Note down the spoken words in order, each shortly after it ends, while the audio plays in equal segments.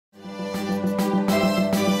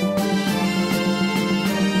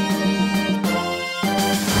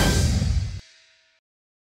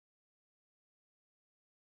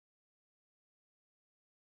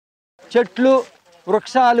చెట్లు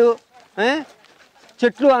వృక్షాలు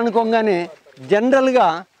చెట్లు అనుకోగానే జనరల్గా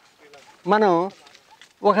మనం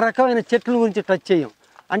ఒక రకమైన చెట్ల గురించి టచ్ చేయం,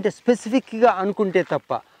 అంటే స్పెసిఫిక్గా అనుకుంటే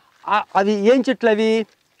తప్ప. అవి ఏం చెట్లు? అవి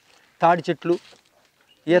తాడి చెట్లు,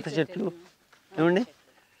 ఈత చెట్లు ఏమండి,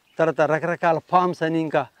 తర్వాత రకరకాల పామ్స్ అని,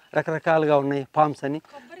 ఇంకా రకరకాలుగా ఉన్నాయి పామ్స్ అని,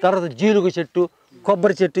 తర్వాత జీలుగు చెట్టు,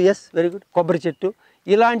 కొబ్బరి చెట్టు, ఎస్ వెరీ గుడ్, కొబ్బరి చెట్టు,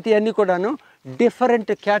 ఇలాంటివన్నీ కూడాను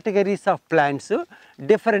different categories of plants,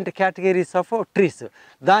 different categories of trees.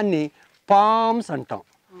 దాన్ని పామ్స్ అంటాం.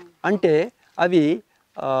 అంటే అవి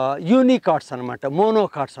యూనికాట్స్ అనమాట,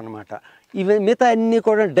 మోనోకాట్స్ అనమాట. ఇవి మిగతా అన్నీ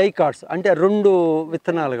కూడా డైకాట్స్, అంటే 2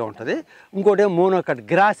 విత్తనాలుగా ఉంటుంది. ఇంకోటి మోనోకాట్,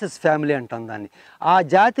 గ్రాసెస్ ఫ్యామిలీ అంటాం దాన్ని. ఆ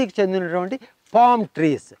జాతికి చెందినటువంటి పామ్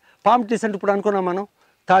ట్రీస్. పామ్ ట్రీస్ అంటే ఇప్పుడు అనుకున్నాం మనం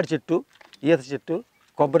తాడి చెట్టు, ఈత చెట్టు,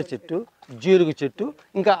 కొబ్బరి చెట్టు, జీలుగు చెట్టు,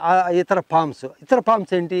 ఇంకా ఇతర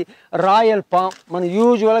పామ్స్ ఏంటి? Royal palm. మనం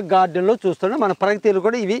యూజువల్గా గార్డెన్లో చూస్తున్నాం, మన ప్రగతిలో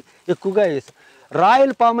కూడా ఇవి ఎక్కువగా వేస్తాం.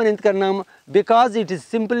 రాయల్ పామ్ అని ఎందుకన్నాము? Because it is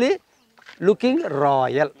simply looking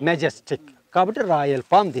royal, Majestic, కాబట్టి రాయల్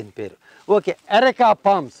పామ్ దీని పేరు. ఓకే, ఎరకా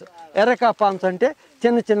పామ్స్ అంటే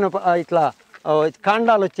చిన్న చిన్న ఇట్లా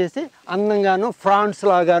కాండాలు వచ్చేసి అందంగాను ఫ్రాన్స్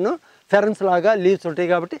లాగాను ఫెరన్స్ లాగా లీవ్స్ ఉంటాయి,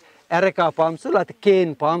 కాబట్టి ఎరకా పామ్స్, లేకపోతే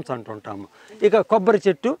కేన్ పామ్స్ అంటుంటాము. ఇక కొబ్బరి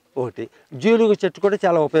చెట్టు ఒకటి, జీలుగు చెట్టు కూడా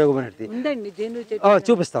చాలా ఉపయోగమైనది,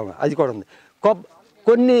 చూపిస్తాము, అది కూడా ఉంది.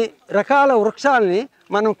 కొన్ని రకాల వృక్షాలని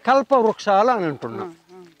మనం కల్ప వృక్షాలు అని అంటున్నాం.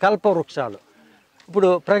 కల్ప వృక్షాలు ఇప్పుడు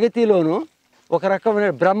ప్రగతిలోను ఒక రకమైన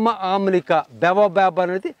బ్రహ్మ ఆమ్లిక బెవబాబ్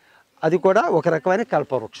అనేది, అది కూడా ఒక రకమైన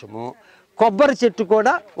కల్పవృక్షము. కొబ్బరి చెట్టు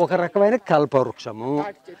కూడా ఒక రకమైన కల్పవృక్షము.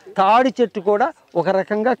 తాడి చెట్టు కూడా ఒక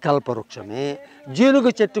రకంగా కల్పవృక్షమే.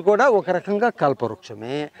 జీలుగు చెట్టు కూడా ఒక రకంగా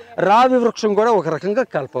కల్పవృక్షమే. రావి వృక్షం కూడా ఒక రకంగా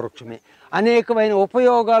కల్పవృక్షమే. అనేకమైన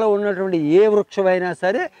ఉపయోగాలు ఉన్నటువంటి ఏ వృక్షమైనా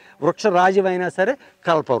సరే, వృక్షరాజమైనా సరే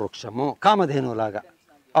కల్పవృక్షము, కామధేనులాగా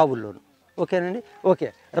ఆవుల్లోను. ఓకేనండి. ఓకే,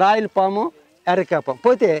 రాయల్ పాము, ఎరకా పాము.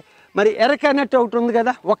 పోతే మరి ఎరక అన్నట్టు ఒకటి ఉంది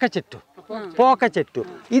కదా, ఒక చెట్టు, పోక చెట్టు.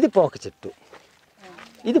 ఇది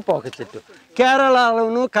పోక చెట్టు.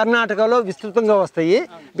 కేరళలోను కర్ణాటకలో విస్తృతంగా వస్తాయి,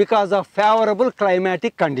 because of favourable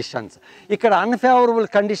climatic conditions. ఇక్కడ అన్ఫేవరబుల్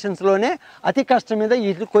కండిషన్స్లోనే అతి కష్టం మీద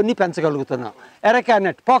వీటిని కొన్ని పెంచగలుగుతున్నాం. ఎరకా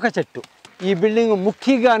నట్, పోక చెట్టు. ఈ building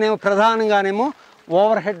ముఖ్యంగానేమో ప్రధానంగానేమో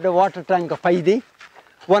over head water tank 5ది,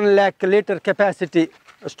 1 lakh litre capacity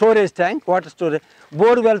storage tank, water storage.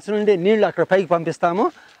 Borewells నుండి నీళ్లు అక్కడ పైకి పంపిస్తాము,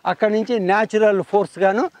 అక్కడి నుంచి న్యాచురల్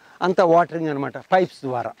ఫోర్స్గాను అంత వాటరింగ్ అనమాట, పైప్స్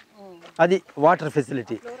ద్వారా. అది వాటర్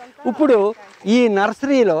ఫెసిలిటీ. ఇప్పుడు ఈ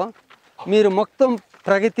నర్సరీలో మీరు మొత్తం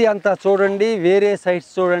ప్రగతి అంతా చూడండి, వేరే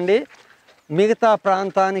సైట్స్ చూడండి, మిగతా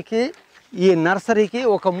ప్రాంతానికి ఈ నర్సరీకి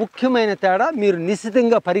ఒక ముఖ్యమైన తేడా మీరు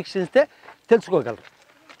నిశితంగా పరీక్షిస్తే తెలుసుకోగలరు.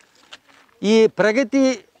 ఈ ప్రగతి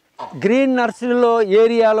గ్రీన్ నర్సరీలో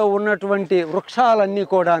ఏరియాలో ఉన్నటువంటి వృక్షాలన్నీ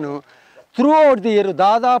కూడాను త్రూఅవుట్ ది ఇయర్,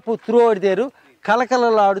 దాదాపు త్రూఅవుట్ ది ఇయర్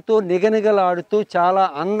కలకలలాడుతూ నిగనిగలాడుతూ చాలా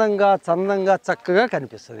అందంగా చందంగా చక్కగా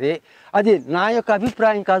కనిపిస్తుంది. అది నా యొక్క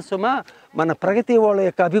అభిప్రాయం కాదు సుమా, మన ప్రగతి వాళ్ళ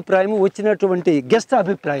యొక్క అభిప్రాయం, వచ్చినటువంటి గెస్ట్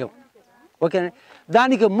అభిప్రాయం. ఓకే,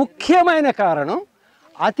 దానికి ముఖ్యమైన కారణం,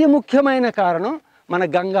 అతి ముఖ్యమైన కారణం మన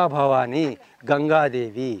గంగా భవాని,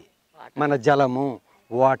 గంగాదేవి, మన జలము,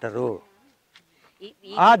 వాటరు,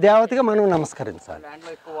 ఆ దేవతగా మనం నమస్కరించాలి.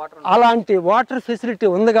 అలాంటి వాటర్ ఫెసిలిటీ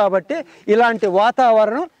ఉంది కాబట్టి ఇలాంటి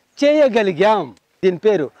వాతావరణం చేయగలిగాం. దీని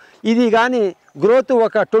పేరు ఇది. కానీ గ్రోత్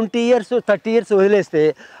ఒక 20 years 30 years వదిలేస్తే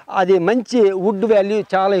అది మంచి వుడ్ వాల్యూ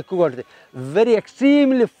చాలా ఎక్కువగా ఉంటుంది. వెరీ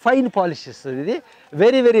ఎక్స్ట్రీమ్లీ ఫైన్ పాలిష్ ఇస్తుంది. ఇది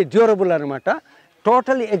వెరీ వెరీ డ్యూరబుల్ అనమాట.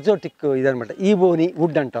 టోటల్ ఎగ్జోటిక్ ఇదనమాట. ఈబోని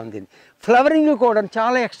వుడ్ అంటాం దీన్ని. ఫ్లవరింగ్ కూడా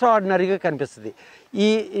చాలా ఎక్స్ట్రాఆర్డినరీగా కనిపిస్తుంది. ఈ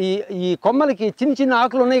ఈ కొమ్మలకి చిన్న చిన్న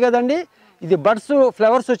ఆకులు ఉన్నాయి కదండి, ఇది బడ్స్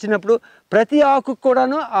ఫ్లవర్స్ వచ్చినప్పుడు ప్రతి ఆకు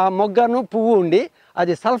కూడాను ఆ మొగ్గను పువ్వు ఉండి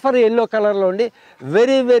అది సల్ఫర్ ఎల్లో కలర్లో ఉండి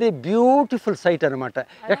వెరీ వెరీ బ్యూటిఫుల్ సైట్ అనమాట.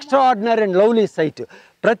 Extraordinary and lovely site.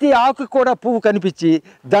 ప్రతి ఆకు కూడా పువ్వు కనిపించి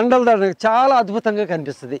దండల దండలు చాలా అద్భుతంగా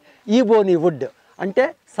కనిపిస్తుంది. ఈబోని వుడ్ అంటే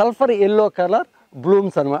సల్ఫర్ ఎల్లో కలర్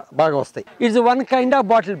బ్లూమ్స్ అనమాట, బాగా వస్తాయి. It's one kind of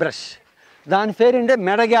bottle brush. దాని పేరు ఏంటంటే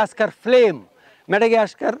Madagascar flame,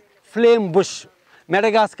 Madagascar flame bush,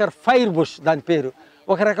 Madagascar fire bush దాని పేరు.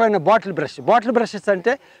 ఒక రకమైన బాటిల్ బ్రష్. బాటిల్ బ్రషెస్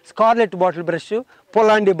అంటే scarlet bottle brush,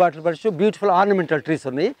 పొలాండి bottle brush, beautiful ornamental trees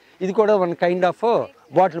ఉన్నాయి. ఇది కూడా one kind of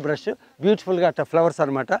bottle brush, బ్యూటిఫుల్గా అట్లా ఫ్లవర్స్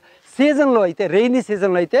అనమాట. సీజన్లో అయితే, రెయినీ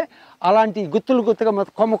సీజన్లో అయితే అలాంటి గుత్తులు గుత్తుగా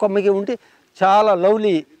కొమ్మ కొమ్మకి ఉండి చాలా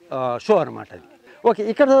లవ్లీ షో అనమాట అది. ఓకే,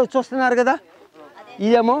 ఇక్కడ చూస్తున్నారు కదా,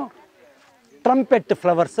 ఇదేమో ట్రంపెట్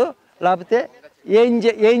ఫ్లవర్స్, లేకపోతే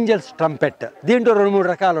ఏంజల్స్ ట్రంపెట్. దీంట్లో 2-3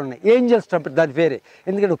 రకాలు ఉన్నాయి. ఏంజల్స్ ట్రంపెట్ దాని పేరే,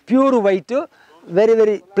 ఎందుకంటే pure white, very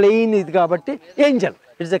very plain ఇది కాబట్టి Angel.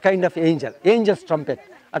 It's a kind of angels trumpet.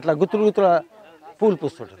 అట్లా గుత్తులు గుత్తుల పూలు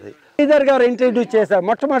పూస్తుంటుంది. శ్రీధర్ గారు ఇంట్రడ్యూస్ చేశారు.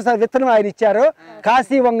 మొట్టమొదటిసారి విత్తనం ఆయన ఇచ్చారు,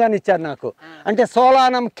 కాశీ వంగాన్ని ఇచ్చారు నాకు. అంటే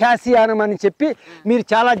సోలానం క్యాసియానం అని చెప్పి మీరు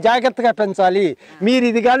చాలా జాగ్రత్తగా పెంచాలి, మీరు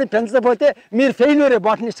ఇది కానీ పెంచకపోతే మీరు ఫెయిల్యూరే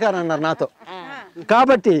బాటనిస్ట్ గారు అన్నారు నాతో.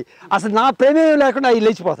 కాబట్టి అసలు నా ప్రమేయం లేకుండా అవి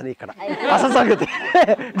లేచిపోతున్నాయి ఇక్కడ అసలు సంగతి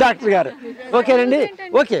డాక్టర్ గారు. ఓకేనండి.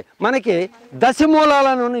 ఓకే, మనకి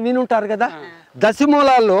దశమూలాలను వినుంటారు కదా.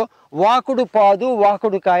 దశమూలాల్లో వాకుడు పాదు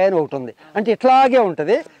వాకుడు కాయ అని ఒకటి ఉంది. అంటే ఇట్లాగే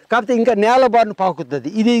ఉంటుంది, కాకపోతే ఇంకా నేల బారిన పాకుతుంది.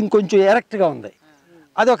 ఇది ఇంకొంచెం ఎరెక్ట్గా ఉంది,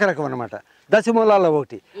 అదొక రకం అనమాట. దశమూలాల్లో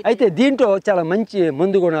ఒకటి. అయితే దీంట్లో చాలా మంచి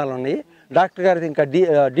మందు గుణాలు ఉన్నాయి. డాక్టర్ గారు ఇంకా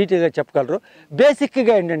డీటెయిల్గా చెప్పగలరు.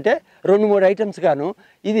 బేసిక్గా ఏంటంటే 2-3 ఐటమ్స్ గాను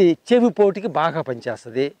ఇది చెవి పోటుకి బాగా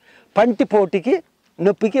పనిచేస్తుంది, పంటి పోటుకి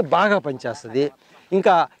నొప్పికి బాగా పనిచేస్తుంది.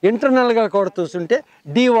 ఇంకా ఇంటర్నల్గా కూడా చూస్తుంటే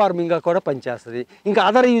డీవార్మింగ్గా కూడా పనిచేస్తుంది. ఇంకా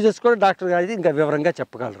అదర్ యూజెస్ కూడా డాక్టర్ గారు ఇంకా వివరంగా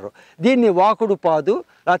చెప్పగలరు. దీన్ని వాకుడు పాదు,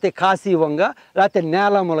 లేకపోతే కాశీ వంగ, లేకపోతే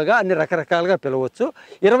నేలములుగా అన్ని రకరకాలుగా పిలవచ్చు.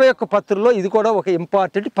 21 పత్రుల్లో ఇది కూడా ఒక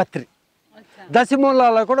ఇంపార్టెంట్ పత్రి.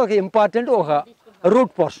 దశమూలాల్లో కూడా ఒక ఇంపార్టెంట్ ఒక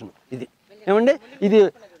రూట్ పోర్షన్ ఇది. ఏమండి, ఇది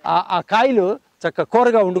ఆ కాయలు చక్కగా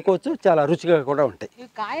కూరగా వండుకోవచ్చు, చాలా రుచిగా కూడా ఉంటాయి.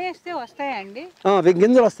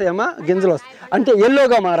 గింజలు వస్తాయమ్మా, గింజలు వస్తాయి అంటే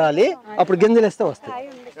ఎల్లోగా మారాలి, అప్పుడు గింజలు వేస్తే వస్తాయి.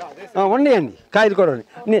 ఉన్నాయండి కాయలు కూడా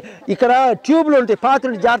ఉన్నాయి. ఇక్కడ ట్యూబ్లు ఉంటాయి,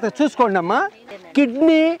 పాత్రలు జాగ్రత్తగా చూసుకోండి అమ్మా.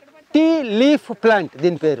 కిడ్నీ టీ లీఫ్ ప్లాంట్,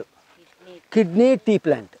 దీని పేరు kidney tea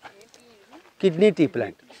plant. Kidney tea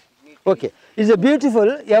plant okay, it's a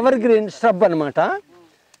beautiful ever green స్hrub అనమాట.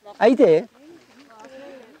 అయితే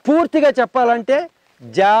పూర్తిగా చెప్పాలంటే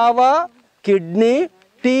Java kidney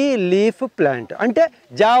tea leaf plant అంటే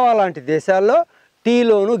జావా లాంటి దేశాల్లో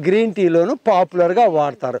టీలోను గ్రీన్ టీలోను పాపులర్గా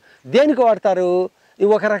వాడతారు. దేనికి వాడతారు? ఇది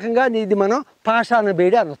ఒక రకంగా ఇది మనం పాషాణ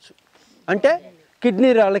బేడి అనొచ్చు. అంటే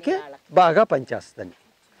కిడ్నీ రాళ్ళకి బాగా పనిచేస్తుంది.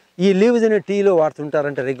 ఈ లీవ్స్ అనే టీలో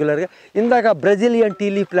వాడుతుంటారంటే రెగ్యులర్గా. ఇందాక బ్రెజిలియన్ టీ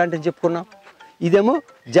లీఫ్ ప్లాంట్ అని చెప్పుకున్నాం, ఇదేమో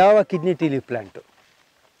Java kidney tea leaf plant.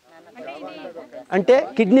 అంటే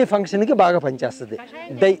కిడ్నీ ఫంక్షన్కి బాగా పనిచేస్తుంది,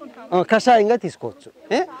 కషాయంగా తీసుకోవచ్చు.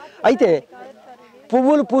 అయితే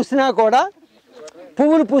పువ్వులు పూసినా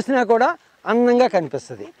కూడా అందంగా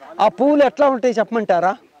కనిపిస్తుంది. ఆ పువ్వులు ఎట్లా ఉంటాయి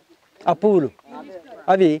చెప్పమంటారా? ఆ పువ్వులు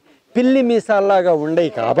అవి పిల్లి మీసాల్లాగా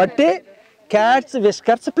ఉండయి కాబట్టి క్యాట్స్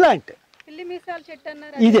విస్కర్స్ ప్లాంట్.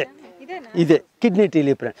 ఇదే కిడ్నీ టీ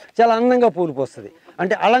లీఫ్ ప్లాంట్. చాలా అందంగా పూలు పోస్తుంది.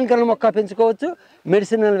 అంటే అలంకరణ మొక్క పెంచుకోవచ్చు,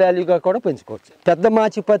 మెడిసినల్ వాల్యూగా కూడా పెంచుకోవచ్చు. పెద్ద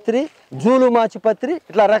మాచిపత్రి, జూలు మాచిపత్రి,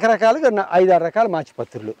 ఇట్లా రకరకాలుగా 5-6 రకాల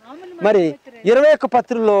మాచిపత్రులు. మరి 21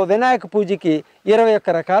 పత్రుల్లో వినాయక పూజకి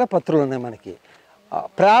 21 రకాల పత్రులు ఉన్నాయి మనకి.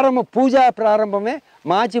 పూజా ప్రారంభమే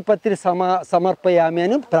మాచిపత్రి సమర్పయామి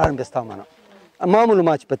అని ప్రారంభిస్తాం మనం. మామూలు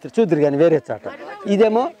మాచిపత్రి చూద్దరు కానీ వేరే చాట.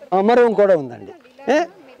 ఇదేమో మరొకటి కూడా ఉందండి,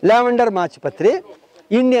 లావెండర్ మాచిపత్రి,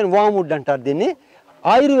 ఇండియన్ వామ్వుడ్ అంటారు దీన్ని.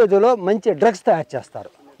 ఆయుర్వేదంలో మంచి డ్రగ్స్ తయారు చేస్తారు,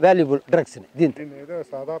 వాల్యుబుల్ డ్రగ్స్ని. దీంతో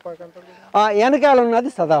వెనకాల ఉన్నది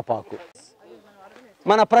సదాపాకు.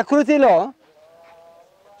 మన ప్రకృతిలో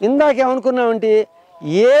ఇందాకేమనుకున్నామంటే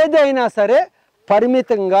ఏదైనా సరే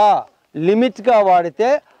పరిమితంగా లిమిట్గా వాడితే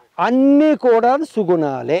అన్నీ కూడా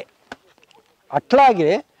సుగుణాలే.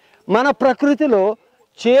 అట్లాగే మన ప్రకృతిలో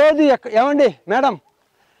చేదు ఏమండి మేడం,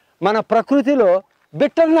 మన ప్రకృతిలో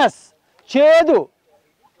బిట్టర్నెస్, చేదు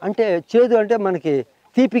అంటే మనకి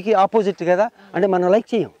తీపికి ఆపోజిట్ కదా, అంటే మనం లైక్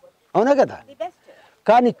చేయం, అవునా కదా.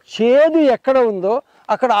 కానీ చేదు ఎక్కడ ఉందో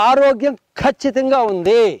అక్కడ ఆరోగ్యం ఖచ్చితంగా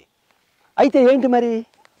ఉంది. అయితే ఏంటి మరి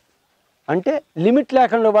అంటే లిమిట్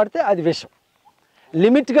లేకుండా వాడితే అది విషం,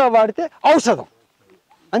 లిమిట్గా వాడితే ఔషధం,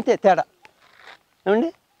 అంతే తేడా. ఏమండి,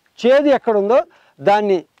 చేదు ఎక్కడుందో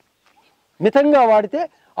దాన్ని మితంగా వాడితే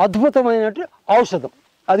అద్భుతమైనట్టు ఔషధం,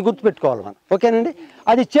 అది గుర్తుపెట్టుకోవాలి మనం. ఓకేనండి.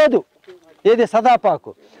 అది చేదు, ఏది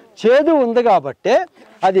సదాపాకు చేదు ఉంది కాబట్టి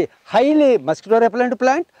అది highly mosquito repellent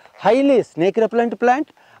plant, highly snake repellent plant,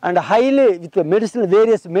 and highly with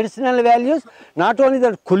various medicinal values, not only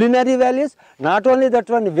that culinary values, not only that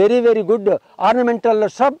one very good ornamental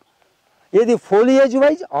shrub. ఏది ఫోలియేజ్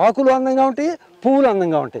వైజ్ ఆకులు అందంగా ఉంటాయి, పువ్వులు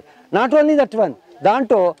అందంగా ఉంటాయి. నాట్ ఓన్లీ దట్ వన్,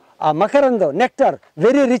 దాంట్లో ఆ మకరందం nectar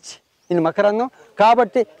very rich in మకరందం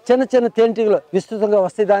కాబట్టి చిన్న తేనెటీగలు విస్తృతంగా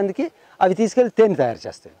వస్తాయి దానికి, అవి తీసుకెళ్ళి తేనె తయారు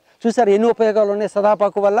చేస్తాయి. చూసారు ఎన్ని ఉపయోగాలు ఉన్నాయి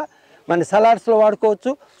సదాపాకు వల్ల. మన సలాడ్స్లో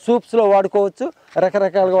వాడుకోవచ్చు, సూప్స్లో వాడుకోవచ్చు,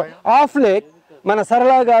 రకరకాలుగా. ఆఫ్ లేట్ మన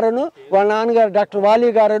సరళ గారును వాళ్ళ నాన్నగారు డాక్టర్ వాలి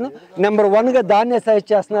గారును నెంబర్ 1గా దాన్నే సజెస్ట్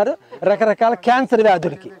చేస్తున్నారు. రకరకాల క్యాన్సర్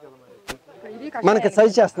వ్యాధులకి మనకి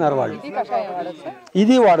సజెస్ట్ చేస్తున్నారు వాళ్ళు.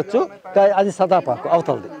 ఇది వాడచ్చు, అది సదాపాకు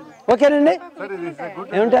అవుతుంది. ఓకేనండి,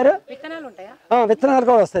 ఏమంటారు? విత్తనాలు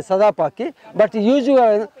కూడా వస్తాయి సదాపాకి, బట్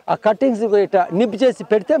యూజువల్గా ఆ కట్టింగ్స్ ఇట్లా నిప్ చేసి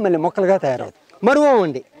పెడితే మళ్ళీ మొక్కలుగా తయారవుతుంది. మరువం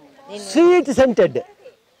అండి, స్వీట్ సెంటెడ్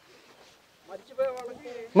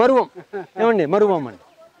మరువం. ఏమండి మరువం అండి?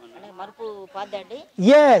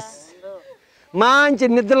 ఎస్, మంచి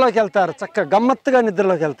నిద్రలోకి వెళ్తారు, చక్కగా గమ్మత్తుగా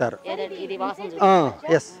నిద్రలోకి వెళ్తారు.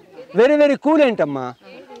 ఎస్, వెరీ వెరీ కూల్ ఏంటమ్మా,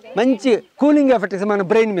 మంచి కూలింగ్ ఎఫెక్ట్ మన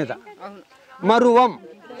బ్రెయిన్ మీద. మరువం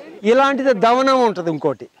ఇలాంటిది దవనం ఉంటుంది,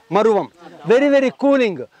 ఇంకోటి మరువం, వెరీ వెరీ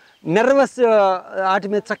కూలింగ్, నర్వస్ వాటి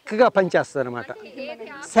మీద చక్కగా పనిచేస్తుంది అనమాట.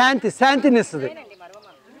 శాంతినిస్తుంది.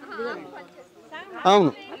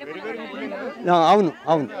 అవును అవును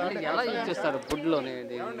అవును.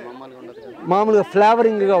 మామూలుగా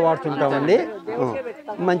ఫ్లేవరింగ్గా వాడుతుంటామండి.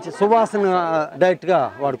 మంచి సువాసన డైరెక్ట్గా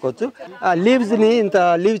వాడుకోవచ్చు. లీవ్స్ని ఇంత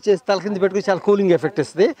లీవ్ చేసి తల కింద పెట్టుకుని చాలా కూలింగ్ ఎఫెక్ట్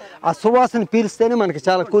ఇస్తుంది. ఆ సువాసన పీల్స్తేనే మనకి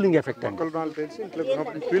చాలా కూలింగ్ ఎఫెక్ట్ అండి.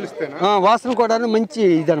 వాసన కూడా మంచి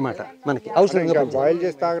ఇది అనమాట, మనకి ఔషధంగా.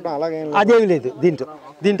 అదేమి లేదు దీంట్లో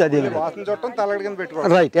అదేమి లేదు.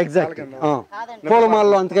 Right, exact.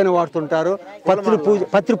 పూలమాలలో అంతకని వాడుతుంటారు,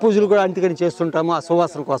 పత్రి పూజలు కూడా అంతకని చేస్తుంటాము ఆ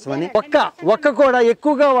సువాసన కోసమని. ఒక్క కూడా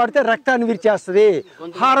ఎక్కువగా వాడితే రక్తాన్ని విరిచేస్తుంది,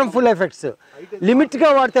 హార్మ్ఫుల్ ఎఫెక్ట్స్. లిమిట్గా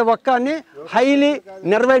వాడితే ఒక్కని హైలీ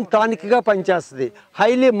నర్వైన్ టానిక్గా పనిచేస్తుంది,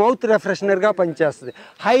 హైలీ మౌత్ రిఫ్రెషనర్గా పనిచేస్తుంది,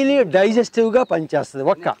 హైలీ డైజెస్టివ్గా పనిచేస్తుంది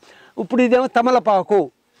ఒక్క. ఇప్పుడు ఇదేమో తమలపాకు,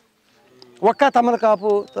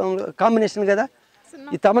 తమలపాకు కాంబినేషన్ కదా.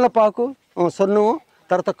 ఈ తమలపాకు, సొన్నము,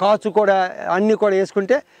 తర్వాత కాచు కూడా అన్నీ కూడా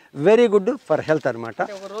వేసుకుంటే వెరీ గుడ్ ఫర్ హెల్త్ అనమాట.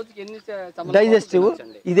 డైజెస్టివ్,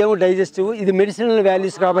 ఇదేమో డైజెస్టివ్, ఇది మెడిసినల్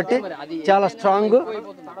వాల్యూస్ కాబట్టి చాలా స్ట్రాంగ్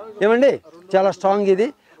ఏమండి, చాలా స్ట్రాంగ్. ఇది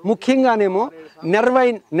ముఖ్యంగానేమో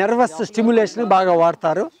నర్వస్ స్టిమ్యులేషన్ బాగా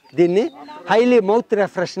వాడతారు దీన్ని. హైలీ మౌత్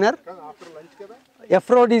రిఫ్రెషనర్,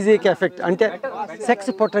 ఎఫ్రోడిజిక్ ఎఫెక్ట్ అంటే సెక్స్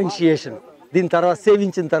పొటెన్షియేషన్ దీని తర్వాత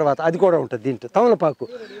సేవించిన తర్వాత అది కూడా ఉంటుంది దీంట్లో. తమలపాకు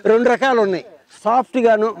 2 రకాలు ఉన్నాయి,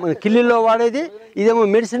 సాఫ్ట్గాను మన కిల్లీలో వాడేది, ఇదేమో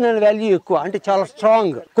మెడిసినల్ వాల్యూ ఎక్కువ అంటే చాలా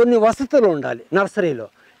స్ట్రాంగ్. కొన్ని వసతులు ఉండాలి నర్సరీలో.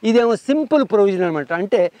 ఇదేమో సింపుల్ ప్రొవిజన్ అనమాట,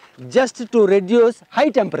 అంటే just to reduce high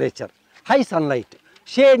temperature, high sunlight,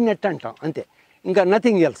 shade net అంటాం అంతే, ఇంకా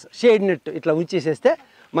నథింగ్ ఎల్స్. షేడ్ నెట్ ఇట్లా ఉంచేసేస్తే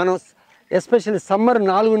మనం ఎస్పెషల్లీ సమ్మర్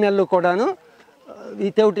 4 నెలలు కూడాను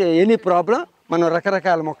వితౌట్ ఎనీ ప్రాబ్లం మనం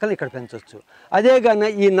రకరకాల మొక్కలు ఇక్కడ పెంచవచ్చు. అదే కానీ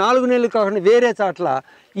ఈ 4 నెలలు కాకుండా వేరే చోట్ల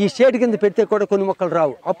ఈ షేడ్ కింద పెడితే కూడా కొన్ని మొక్కలు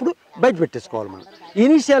రావు, అప్పుడు బయట పెట్టేసుకోవాలి మనం.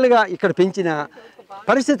 ఇనీషియల్గా ఇక్కడ పెంచిన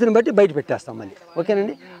పరిస్థితిని బట్టి బయట పెట్టేస్తాం మళ్ళీ,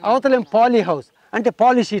 ఓకేనండి. అవతలేం పాలీ హౌస్ అంటే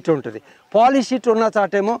పాలీ షీట్ ఉంటుంది. పాలీ షీట్ ఉన్న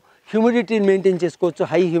చాటేమో హ్యూమిడిటీని మెయింటైన్ చేసుకోవచ్చు,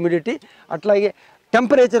 హై హ్యూమిడిటీ. అట్లాగే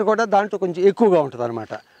టెంపరేచర్ కూడా దాంట్లో కొంచెం ఎక్కువగా ఉంటుంది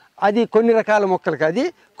అనమాట. అది కొన్ని రకాల మొక్కలకి, అది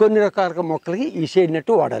కొన్ని రకాల మొక్కలకి ఈ షేడ్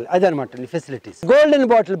నెట్ వాడాలి, అది అనమాట ఫెసిలిటీస్. గోల్డెన్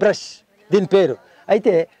బాటిల్ బ్రష్ దీని పేరు.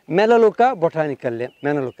 అయితే మెలలుక బొటానికల్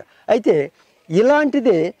మెనలుక. అయితే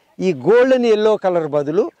ఇలాంటిదే ఈ గోల్డెన్ ఎల్లో కలర్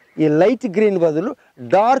బదులు, ఈ లైట్ గ్రీన్ బదులు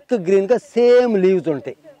డార్క్ గ్రీన్గా సేమ్ లీవ్స్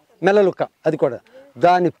ఉంటాయి మెలలుక, అది కూడా.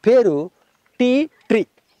 దాని పేరు టీ ట్రీ.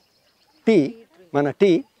 మన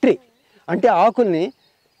టీ ట్రీ అంటే ఆకుల్ని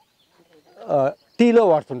టీలో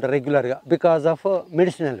వాడుతుంటారు రెగ్యులర్గా because of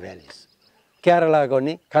medicinal values. Kerala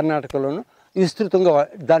కానీ కర్ణాటకలోను విస్తృతంగా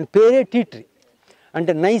దాని పేరే టీ ట్రీ.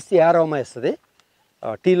 అంటే నైస్ యారోమా ఇస్తుంది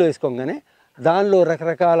టీలో వేసుకోగానే. దానిలో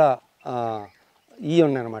రకరకాల ఇవి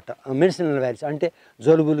ఉన్నాయన్నమాట మెడిసినల్ వాల్యూస్, అంటే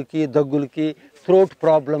జలుబులకి, దగ్గులకి, థ్రోట్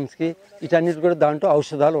ప్రాబ్లమ్స్కి, వీటన్నిటి కూడా దాంట్లో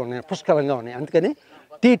ఔషధాలు ఉన్నాయి, పుష్కలంగా ఉన్నాయి. అందుకని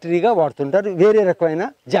టీ ట్రీగా వాడుతుంటారు. వేరే రకమైన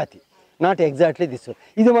జాతి, నాట్ ఎగ్జాక్ట్లీ దిస్.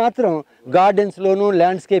 ఇది మాత్రం గార్డెన్స్లోను,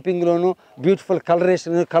 ల్యాండ్స్కేపింగ్లోను బ్యూటిఫుల్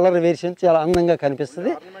కలర్ వేరియేషన్ చాలా అందంగా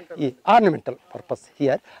కనిపిస్తుంది. ఈ ఆర్నమెంటల్ పర్పస్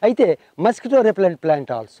హియర్. అయితే mosquito repellent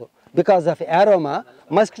plant also because of యారోమా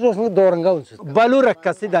mosquitoes దూరంగా ఉంచుతుంది.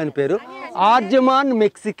 బలురక్కసి దాని పేరు. ఆర్జమాన్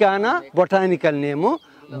మెక్సికానా బొటానికల్ నేము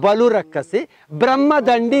బలురక్కసి.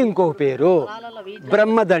 బ్రహ్మదండి ఇంకొక పేరు,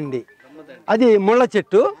 బ్రహ్మదండి. అది ముళ్ళ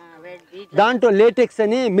చెట్టు, దాంట్లో లేటెక్స్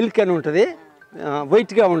అని మిల్క్ అని ఉంటుంది,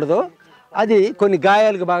 వైట్గా ఉండదు. అది కొన్ని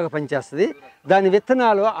గాయాలకు బాగా పనిచేస్తుంది. దాని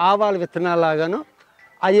విత్తనాలు ఆవాల విత్తనాలు లాగాను,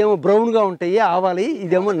 అదేమో బ్రౌన్గా ఉంటాయి ఆవాలి,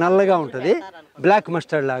 ఇదేమో నల్లగా ఉంటుంది, బ్లాక్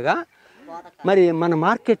మస్టర్డ్ లాగా. మరి మన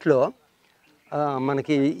మార్కెట్లో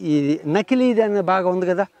మనకి ఈ నకిలీది అనేది బాగా ఉంది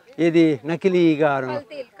కదా, ఏది నకిలీగా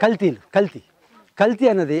కల్తీ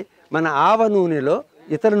అన్నది మన ఆవ నూనెలో,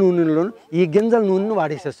 ఇతర నూనెలోను ఈ గింజల నూనెను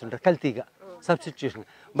వాడేసేస్తుంటారు కల్తీగా, substitution.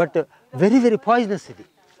 But very very poisonous. ఇది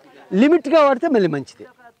లిమిట్గా వాడితే మళ్ళీ మంచిది,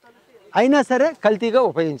 అయినా సరే కల్తీగా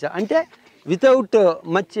ఉపయోగించాలి. అంటే without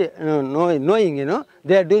much knowing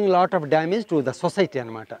they are doing lot of damage to the society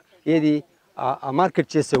అనమాట. ఏది ఆ మార్కెట్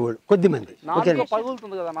చేసేవాళ్ళు కొద్దిమంది.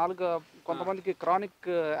 పగులుతుంది కదా నాలుగు, కొంతమందికి క్రానిక్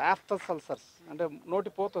ఆఫ్టర్ అల్సర్స్ అంటే నోటి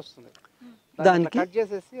పోత వస్తుంది, దానికి కట్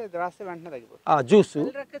చేసేసి అది రాస్తే వెంటనే తగ్గిపోతుంది. ఆ జ్యూస్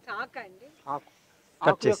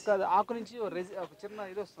ఆకు నుంచి చిన్న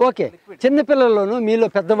ఇది వస్తుంది. ఓకే, చిన్నపిల్లల్లోనూ మీలో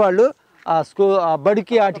పెద్దవాళ్ళు ఆ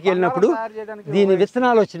బడికి ఆటికి వెళ్ళినప్పుడు దీని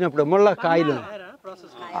విత్తనాలు వచ్చినప్పుడు ముళ్ళ కాయలు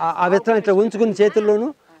ఆ విత్తనం ఇట్లా ఉంచుకుని చేతుల్లోనూ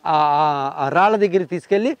ఆ రాళ్ళ దగ్గరికి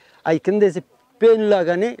తీసుకెళ్ళి అవి కిందేసి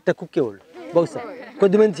పేనులాగానే ఇట్లా కుక్కేవాళ్ళు. బహుశా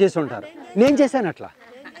కొద్దిమంది చేసి ఉంటారు. నేను చేశాను అట్లా,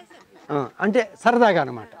 అంటే సరదాగా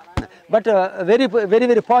అనమాట. But very very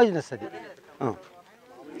very poisonous అది.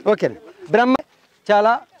 ఓకేనండి. బ్రహ్మ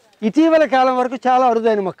చాలా ఇటీవల కాలం వరకు చాలా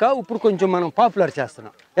అరుదైన మొక్క, ఇప్పుడు కొంచెం మనం పాపులర్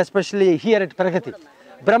చేస్తున్నాం, ఎస్పెషల్లీ హియర్ అట్ ప్రగతి.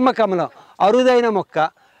 బ్రహ్మకమలం అరుదైన మొక్క,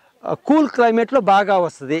 కూల్ క్లైమేట్లో బాగా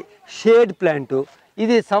వస్తుంది, షేడ్ ప్లాంటు.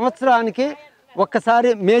 ఇది సంవత్సరానికి ఒక్కసారి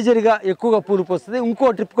మేజర్గా ఎక్కువగా పూలు పోస్తుంది, ఇంకో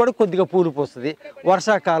ట్రిప్ కూడా కొద్దిగా పూలు పోస్తుంది.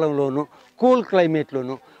 వర్షాకాలంలోను cool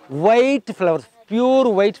క్లైమేట్లోను white flowers, pure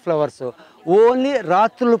white flowers, only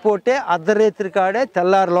రాత్రుల పూటే అర్ధరేత్రి కాడే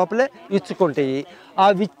తెల్లారి లోపలే విచ్చుకుంటాయి. ఆ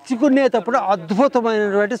విచ్చుకునేటప్పుడు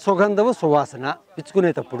అద్భుతమైనటువంటి సుగంధము, సువాసన.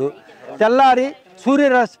 విచ్చుకునేటప్పుడు తెల్లారి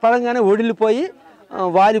సూర్యరశ్మి పడంగానే ఒడిలిపోయి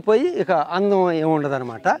వాలిపోయి ఇక అందం ఏముండదు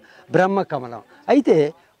అనమాట బ్రహ్మకమలం. అయితే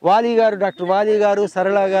వాలి గారు, డాక్టర్ వాలి గారు,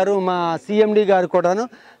 సరళ గారు, మా సిఎండి గారు కూడాను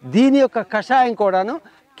దీని యొక్క కషాయం కూడాను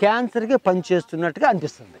క్యాన్సర్కి పనిచేస్తున్నట్టుగా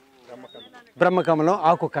అనిపిస్తుంది. బ్రహ్మకమలం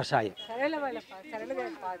ఆకు కషాయం.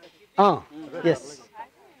 ఎస్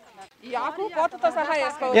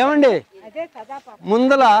ఏమండి,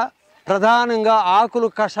 ముందల ప్రధానంగా ఆకులు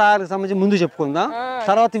కషాయాలకు సంబంధించి ముందు చెప్పుకుందాం,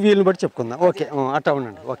 తర్వాత వీళ్ళని బట్టి చెప్పుకుందాం. ఓకే, అట్టా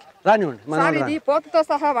ఉండండి. ఓకే, రానివ్వండి.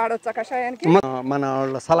 మన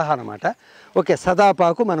వాళ్ళ సలహా అనమాట. ఓకే,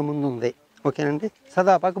 సదాపాకు మన ముందు ఉంది. ఓకేనండి,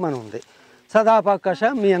 సదాపాకు మనం ఉంది. సదాపాకు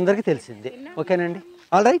కషాయం మీ అందరికీ తెలిసింది. ఓకేనండి,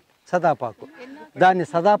 ఆల్ రైట్. సదాపాకు, దాన్ని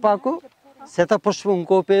సదాపాకు, శతపుష్పం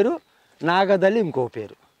ఇంకో పేరు, నాగదళి ఇంకో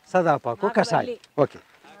పేరు, సదాపాకు కషాయం. ఓకే,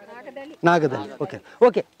 నాగదళి. Okay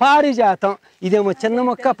okay. పారిజాతం, ఇదేమో చిన్న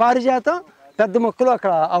మొక్క పారిజాతం, పెద్ద మొక్కలు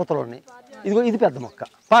అక్కడ అవతల ఉన్నాయి. ఇదిగో ఇది పెద్ద మొక్క.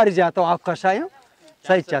 పారిజాతం ఆకు కషాయం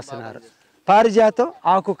సైజ్ చేస్తున్నారు. పారిజాతం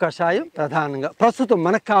ఆకు కషాయం ప్రధానంగా ప్రస్తుతం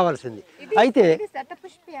మనకు కావాల్సింది. అయితే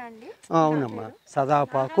అవునమ్మా,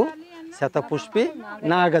 సదాపాకు, శతపుష్పి,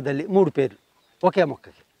 నాగదళి 3 పేర్లు ఒకే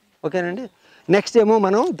మొక్కకి. ఓకేనండి. నెక్స్ట్ ఏమో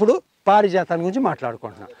మనం ఇప్పుడు పారిజాతాన్ని గురించి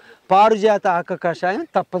మాట్లాడుకుంటున్నాం. పారిజాత ఆకు కషాయం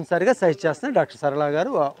తప్పనిసరిగా సైజ్ చేస్తున్నారు డాక్టర్ సరళ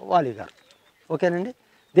గారు, వాలి గారు. ఓకేనండి.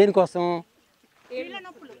 దేనికోసం?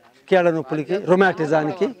 కీళ్ళ నొప్పులకి,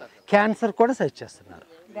 రొమాటిజానికి, క్యాన్సర్ కూడా సైజ్ చేస్తున్నారు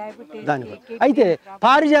దానికోసం. అయితే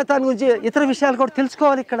పారిజాతాన్ని గురించి ఇతర విషయాలు కూడా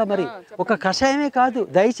తెలుసుకోవాలి ఇక్కడ. మరి ఒక కషాయమే కాదు,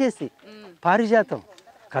 దయచేసి పారిజాతం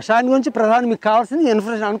కషాయం గురించి ప్రధానం మీకు కావాల్సింది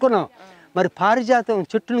ఇన్ఫర్మేషన్ అనుకున్నాం. మరి పారిజాతం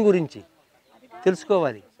చెట్టుని గురించి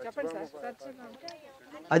తెలుసుకోవాలి.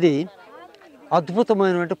 అది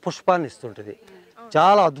అద్భుతమైనటువంటి పుష్పాన్ని ఇస్తుంటుంది,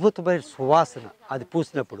 చాలా అద్భుతమైన సువాసన అది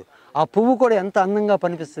పూసినప్పుడు. ఆ పువ్వు కూడా ఎంత అందంగా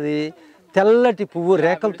కనిపిస్తుంది, తెల్లటి పువ్వు,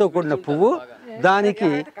 రేఖలతో కూడిన పువ్వు, దానికి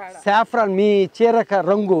సాఫ్రాన్, మీ చీరక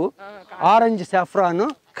రంగు ఆరెంజ్ సాఫ్రాన్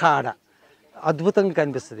కాడ అద్భుతంగా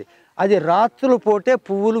కనిపిస్తుంది. అది రాత్రుల పూటే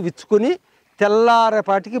పువ్వులు విచ్చుకుని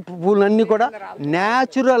తెల్లారపాటికి పువ్వులన్నీ కూడా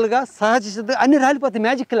న్యాచురల్గా సహజ సిద్ధంగా అన్నీ రాలిపోతాయి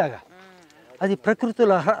మ్యాజిక్ లాగా. అది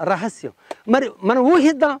ప్రకృతిలో రహస్యం. మరి మనం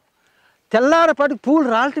ఊహిద్దాం, తెల్లారపాటికి పువ్వులు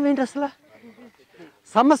రాలటం ఏంటి అసలు?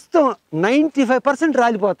 సమస్తం 95%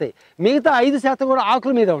 రాలిపోతాయి, మిగతా 5% కూడా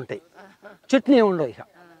ఆకుల మీద ఉంటాయి, చెట్టుని ఉండవు ఇక.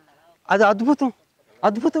 అది అద్భుతం,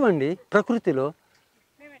 అద్భుతం అండి ప్రకృతిలో.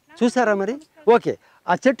 చూసారా మరి? ఓకే,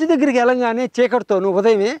 ఆ చెట్టు దగ్గరికి వెళ్ళంగానే చీకటితోను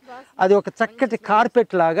ఉదయమే అది ఒక చక్కటి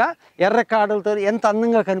కార్పెట్ లాగా ఎర్ర కాడలతో ఎంత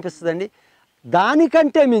అందంగా కనిపిస్తుందండి.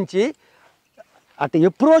 దానికంటే మించి అటు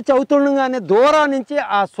అప్రోచ్ అవుతుండగానే దూరం నుంచి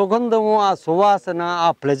ఆ సుగంధము, ఆ సువాసన, ఆ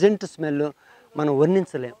ప్లెజెంట్ స్మెల్ మనం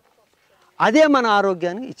వర్ణించలేం. అదే మన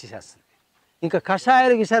ఆరోగ్యాన్ని ఇచ్చేసేస్తుంది. ఇంకా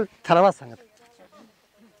కషాయాల విషయాలు తర్వాత సంగతి.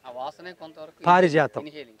 పారిజాతం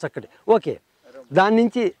చక్కటి. ఓకే, దాని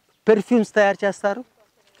నుంచి పెర్ఫ్యూమ్స్ తయారు చేస్తారు.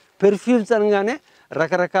 పెర్ఫ్యూమ్స్ అనగానే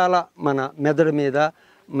రకరకాల మన మెదడు మీద,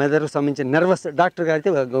 మెదడుకు సంబంధించిన నర్వస్, డాక్టర్ గారు అయితే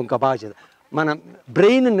ఇంకా బాగా చేస్తారు, మన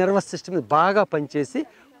బ్రెయిన్ నర్వస్ సిస్టమ్ బాగా పనిచేసి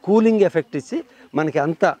కూలింగ్ ఎఫెక్ట్ ఇచ్చి మనకి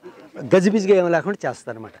అంత గజిబిజిగా ఏమి లేకుండా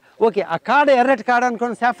చేస్తారనమాట. ఓకే, ఆ కాడ ఎర్రటి కాడ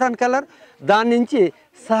అనుకోండి, సాఫ్రాన్ కలర్, దాని నుంచి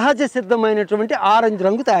సహజ సిద్ధమైనటువంటి ఆరెంజ్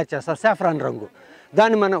రంగు తయారు చేస్తారు, సాఫ్రాన్ రంగు.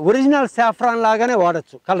 దాన్ని మన ఒరిజినల్ సాఫ్రాన్ లాగానే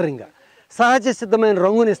వాడచ్చు కలరింగ్గా. సహజ సిద్ధమైన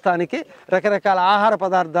రంగునిస్తానికి రకరకాల ఆహార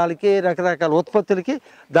పదార్థాలకి, రకరకాల ఉత్పత్తులకి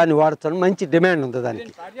దాన్ని వాడచ్చు. మంచి డిమాండ్ ఉంది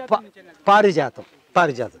దానికి. పారిజాతం,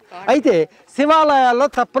 పారిజాతం. అయితే శివాలయాల్లో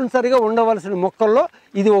తప్పనిసరిగా ఉండవలసిన మొక్కల్లో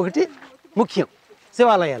ఇది ఒకటి ముఖ్యం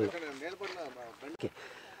శివాలయాల్లో.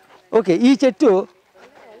 ఓకే, ఈ చెట్టు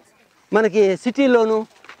మనకి సిటీలోను,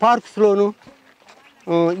 పార్క్స్లోను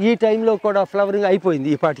ఈ టైంలో కూడా ఫ్లవరింగ్ అయిపోయింది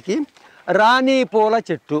ఈ పాటికి. రాణి పూల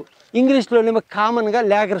చెట్టు, ఇంగ్లీష్లోనేమో కామన్గా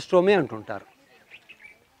లాగర్స్టోమే అంటుంటారు,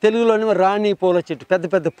 తెలుగులోనేమో రాణి పూల చెట్టు. పెద్ద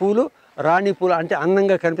పెద్ద పూలు, రాణి పూలు అంటే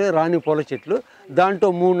అందంగా కనిపించే రాణి పూల చెట్లు. దాంట్లో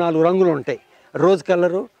 3-4 రంగులు ఉంటాయి, రోజ్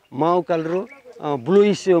కలరు, మావు కలరు,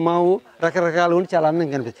 బ్లూయిష్ మావు, రకరకాలు ఉండి చాలా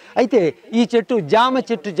అందంగా కనిపిస్తుంది. అయితే ఈ చెట్టు జామ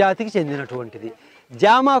చెట్టు జాతికి చెందినటువంటిది.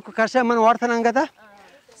 జామాకు కషాయం మనం వాడుతున్నాం కదా,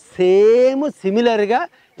 సేమ్ సిమిలర్గా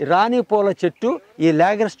రాణి పూల చెట్టు ఈ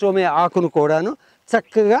లాగర్స్టోమే ఆకును కూడాను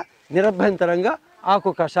చక్కగా నిరభ్యంతరంగా ఆకు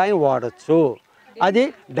కషాయం వాడచ్చు. అది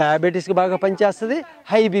డయాబెటీస్కి బాగా పనిచేస్తుంది,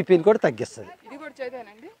 హై బీపీని కూడా తగ్గిస్తుంది.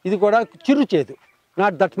 ఇది కూడా చిరు చేదు,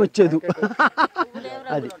 నాట్ దట్ మచ్ చేదు.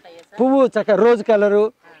 అది పువ్వు చక్క రోజ్ కలరు,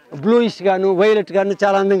 బ్లూయిష్ గాను వైలెట్ గాను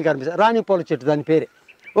చాలా అందంగా కనిపిస్తుంది. రాణి పూల చెట్టు దాని పేరే.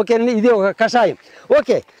 ఓకేనండి, ఇది ఒక కషాయం.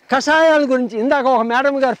 ఓకే, కషాయాల గురించి ఇందాక ఒక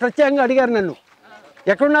మేడం గారు ప్రత్యేకంగా అడిగారు నన్ను,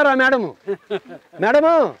 ఎక్కడున్నారా madam?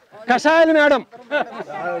 Madam కషాయాలు madam,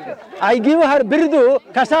 I give her బిరుదు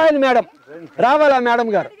కషాయాలు మేడం. రావాలా మేడం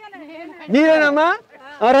గారు? మీరేనమ్మా?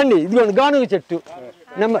 రండి. ఇదిగోండి గానుగ చెట్టు.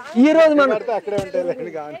 ఈరోజు మనం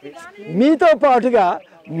మీతో పాటుగా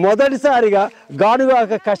మొదటిసారిగా గానుగ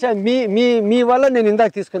కషాయం మీ వల్ల నేను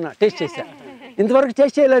ఇందాక తీసుకున్నా, టేస్ట్ చేశాను. ఇంతవరకు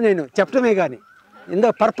టేస్ట్ చేయలే నేను, చెప్పడమే కానీ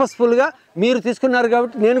ఇందాక పర్పస్ఫుల్గా మీరు తీసుకున్నారు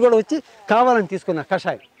కాబట్టి నేను కూడా వచ్చి కావాలని తీసుకున్నా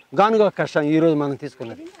కషాయం. గానుగ కషాయం ఈరోజు మనం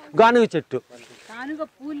తీసుకున్నది గానుగ చెట్టు.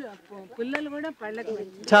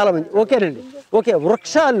 చాలా మంచి. ఓకేనండి. ఓకే,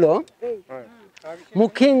 వృక్షాల్లో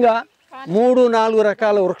ముఖ్యంగా 3-4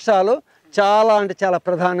 రకాల వృక్షాలు చాలా అంటే చాలా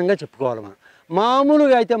ప్రధానంగా చెప్పుకోవాలి. మనం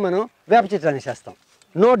మామూలుగా అయితే మనం వేప చెట్టు అనేసేస్తాం,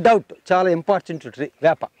 నో డౌట్ చాలా ఇంపార్టెంట్ ట్రీ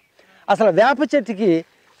వేప. అసలు వేప చెట్టుకి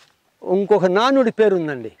ఇంకొక నానుడి పేరు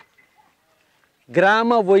ఉందండి,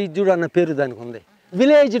 గ్రామ వైద్యుడు అన్న పేరు దానికి ఉంది.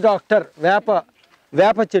 విలేజ్ డాక్టర్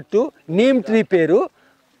వేప చెట్టు నీమ్ ట్రీ పేరు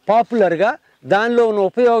పాపులర్గా. దానిలో ఉన్న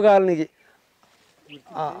ఉపయోగాలని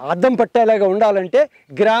అద్దం పట్టేలాగా ఉండాలంటే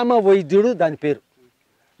గ్రామ వైద్యుడు దాని పేరు.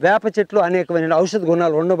 వేప చెట్లు అనేకమైన ఔషధ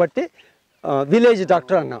గుణాలు ఉండబట్టి విలేజ్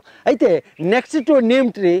డాక్టర్ అన్నాం. అయితే next to neem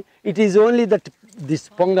tree it is only this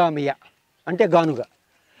పొంగామియా అంటే గానుగ.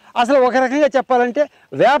 అసలు ఒక రకంగా చెప్పాలంటే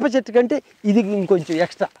వేప చెట్టు కంటే ఇది ఇంకొంచెం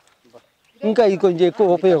ఎక్స్ట్రా, ఇంకా ఇది కొంచెం ఎక్కువ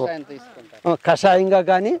ఉపయోగం. కషాయంగా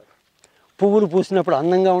కానీ, పువ్వులు పూసినప్పుడు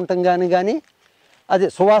అందంగా ఉండటం కానీ అది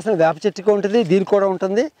సువాసన వేప చెట్టుకి ఉంటుంది, దీనికి కూడా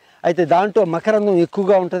ఉంటుంది. అయితే దాంట్లో మకరందం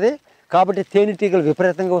ఎక్కువగా ఉంటుంది కాబట్టి తేనెటీగలు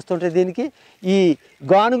విపరీతంగా వస్తుంటాయి దీనికి. ఈ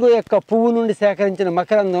గానుగ యొక్క పువ్వు నుండి సేకరించిన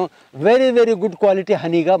మకరందం వెరీ వెరీ గుడ్ క్వాలిటీ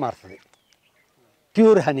హనీగా మారుతుంది,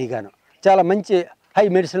 ప్యూర్ హనీగాను. చాలా మంచి హై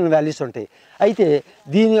మెడిసినల్ వాల్యూస్ ఉంటాయి. అయితే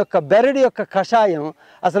దీని యొక్క బెరడు యొక్క కషాయం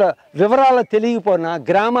అసలు వివరాలు తెలియకపోయినా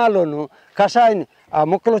గ్రామాల్లోనూ కషాయాన్ని ఆ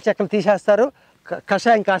ముక్కలు చెక్కలు తీసేస్తారు,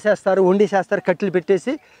 కషాయం కాసేస్తారు, వండేసేస్తారు, కట్టెలు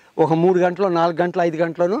పెట్టేసి ఒక 3 గంటలు 4 గంటలు 5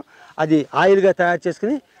 గంటలను అది ఆయిల్గా తయారు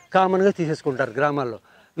చేసుకుని కామన్గా తీసేసుకుంటారు గ్రామాల్లో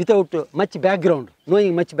without much background,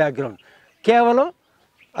 knowing much background. కేవలం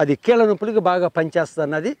అది కీళ్ళ నొప్పులకి బాగా పనిచేస్తుంది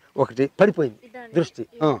అన్నది ఒకటి పడిపోయింది దృష్టి.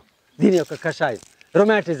 దీని యొక్క కషాయం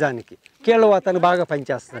రొమాటిజానికి, కీళ్ళ వాతానికి బాగా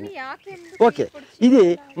పనిచేస్తుంది. ఓకే, ఇది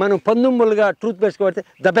మనం 19 టూత్ పేస్ట్ కొడితే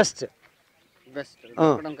ద బెస్ట్.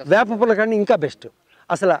 వేప పుల్ల కంటే ఇంకా బెస్ట్.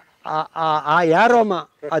 అసలు ఆ యారోమా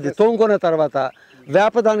అది తోముకున్న తర్వాత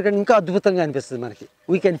వేప దానికంటే ఇంకా అద్భుతంగా అనిపిస్తుంది మనకి.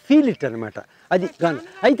 వీ కెన్ ఫీల్ ఇట్ అనమాట. అది గాను.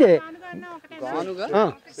 అయితే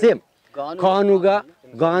సేమ్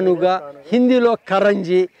గానుగ, హిందీలో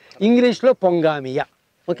కరంజీ, ఇంగ్లీష్లో పొంగామియా.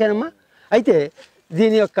 ఓకేనమ్మా. అయితే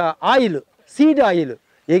దీని యొక్క ఆయిల్, సీడ్ ఆయిల్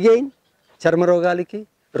ఎగైన్ చర్మరోగాలకి,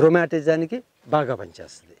 రొమాటిజానికి బాగా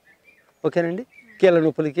పనిచేస్తుంది. ఓకేనండి. కీళ్ళ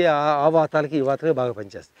నొప్పులకి, ఆ వాతాలకి, ఈ వాతాలకి బాగా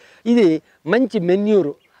పనిచేస్తుంది. ఇది మంచి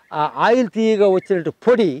మెన్యూరు. ఆ ఆయిల్ తీయగా వచ్చినట్టు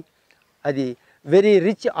పొడి అది వెరీ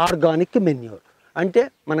రిచ్ ఆర్గానిక్ మెన్యూర్. అంటే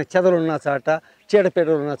మనకు చెదలు ఉన్న చాట,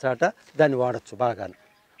 చీడపీడలు ఉన్న చాట దాన్ని వాడచ్చు బాగాను.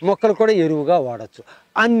 మొక్కలు కూడా ఎరువుగా వాడచ్చు.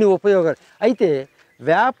 అన్ని ఉపయోగాలు. అయితే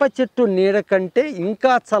వేప చెట్టు నీడ కంటే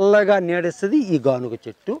ఇంకా చల్లగా నీడేస్తుంది ఈ గానుగ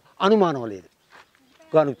చెట్టు, అనుమానం లేదు.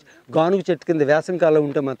 గానుగ చెట్టు కింద వేసంకాలం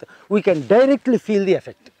ఉంటే మాత్రం we can directly feel the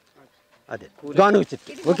effect. అదే గానుగ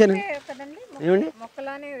చెట్టు. ఓకేనా? ఏమండి?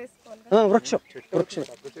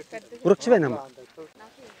 వృక్షమేనమ్మా.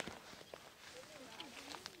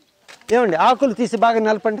 ఏమండి? ఆకులు తీసి బాగా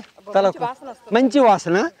నలపండి తలకు, మంచి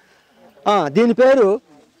వాసన. దీని పేరు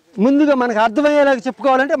ముందుగా మనకు అర్థమయ్యేలాగా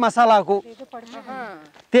చెప్పుకోవాలంటే మసాలాకు,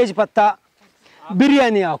 తేజ్పత్తా,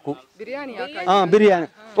 బిర్యానీ ఆకు. బిర్యానీ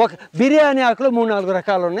బిర్యానీ ఆకులో 3-4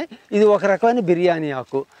 రకాలు ఉన్నాయి. ఇది ఒక రకమైన బిర్యానీ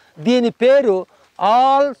ఆకు. దీని పేరు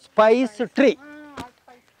ఆల్ స్పైస్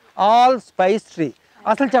ట్రీ.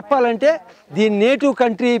 అసలు చెప్పాలంటే దీని నేటివ్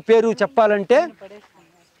కంట్రీ పేరు చెప్పాలంటే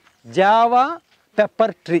జావా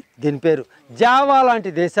పెప్పర్ ట్రీ. దీని పేరు జావా లాంటి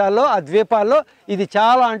దేశాల్లో, ఆ ద్వీపాల్లో ఇది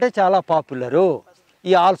చాలా అంటే చాలా పాపులరు,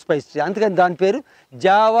 ఈ ఆల్ స్పైస్ ట్రీ. అందుకని దాని పేరు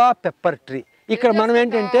జావా పెప్పర్ ట్రీ. ఇక్కడ మనం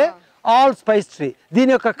ఏంటంటే ఆల్ స్పైస్ ట్రీ.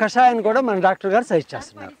 దీని యొక్క కషాయాన్ని కూడా మన డాక్టర్ గారు సజెస్ట్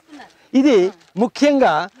చేస్తున్నారు. ఇది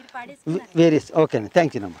ముఖ్యంగా వేరియస్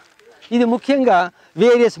థ్యాంక్ యూ అమ్మా. ఇది ముఖ్యంగా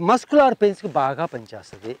వేరియస్ మస్కులార్ పెయిన్స్కి బాగా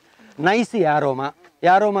పనిచేస్తుంది. నైస్ యారోమా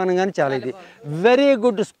అనగానే చాలా ఇది very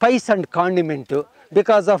good spice and కాండిమెంటు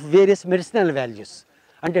because of various medicinal values.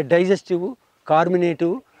 అంటే డైజెస్టివ్,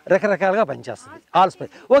 కార్మినేటివ్, రకరకాలుగా పనిచేస్తుంది ఆల్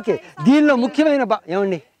స్పైస్. ఓకే, దీనిలో ముఖ్యమైన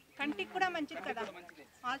ఏమండి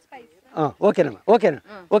ఓకేనమ్మా,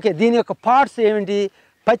 ఓకే. దీని యొక్క పార్ట్స్ ఏమిటి?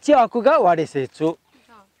 పచ్చి ఆకుగా వాడేసేయచ్చు.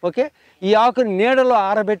 ఓకే, ఈ ఆకుని నీడలో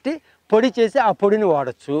ఆరబెట్టి పొడి చేసి ఆ పొడిని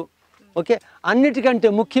వాడచ్చు. ఓకే, అన్నిటికంటే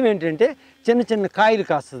ముఖ్యం ఏంటంటే చిన్న చిన్న కాయలు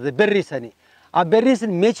కాస్తుంది బెర్రీస్ అని. ఆ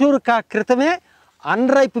బెర్రీస్ని మెచ్యూర్ క్రితమే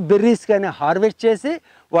అన్రైప్ బెర్రీస్ కానీ హార్వెస్ట్ చేసి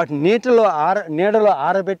వాటిని నీడలో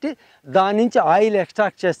ఆరబెట్టి దాని నుంచి ఆయిల్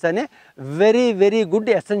ఎక్స్ట్రాక్ట్ చేస్తేనే very very good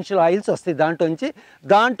essential oils వస్తాయి దాంట్లోంచి.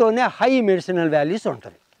 దాంట్లోనే హై మెడిసినల్ వాల్యూస్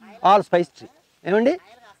ఉంటుంది ఆల్ స్పైస్ ట్రీ. ఏమండి,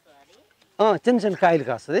 చిన్న చిన్న కాయలు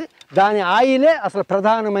కాస్తుంది. దాని ఆయిలే అసలు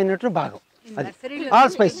ప్రధానమైనటువంటి భాగం. అది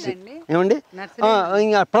ఆల్ స్పైస్ ట్రీ. ఏమండి,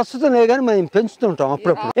 ఇంకా ప్రస్తుతం లేదు కానీ మేము పెంచుతుంటాం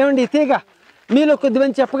అప్పుడప్పుడు. ఏమండి, తీగ మీలో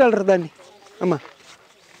కొద్దిమంది చెప్పగలరు దాన్ని? అమ్మా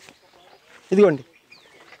ఇదిగోండి,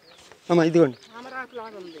 అమ్మా ఇదిగోండి,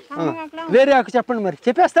 వేరే ఆకు చెప్పండి. మరి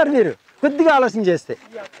చెప్పేస్తారు మీరు కొద్దిగా ఆలోచన చేస్తే.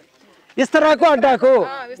 ఇస్తరాకు అడ్డాకు,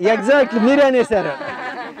 ఎగ్జాక్ట్లీ మీరే అనేసారు.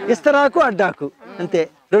 ఇస్తరాకు అడ్డాకు అంతే,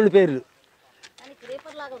 2 పేర్లు.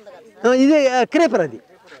 ఇది క్రేపర్.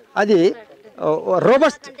 అది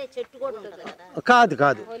రోబస్ట్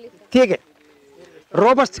కాదు, తీగ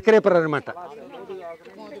రోబస్ట్ క్రేపర్ అనమాట.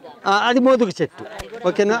 అది మోదుగు చెట్టు.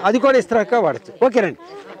 ఓకేనా, అది కూడా ఇస్తరాకుగా వాడచ్చు. ఓకేనండి,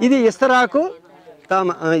 ఇది ఇస్తరాకు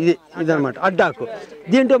ఇదనమాట అడ్డాకు.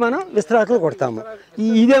 దీంట్లో మనం విస్తరాకులు కొడతాము.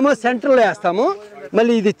 ఇదేమో సెంటర్లో వేస్తాము,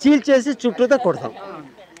 మళ్ళీ ఇది చీల్చేసి చుట్టూతో కొడతాం.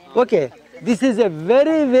 Okay, this is a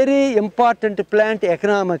very very important plant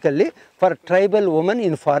economically for tribal women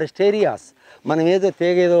in forest areas. మనం ఏదో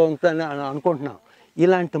తేగేదో ఉంటుందని అనుకుంటున్నాం.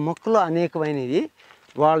 ఇలాంటి మొక్కలు అనేకమైనవి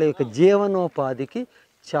వాళ్ళ యొక్క జీవనోపాధికి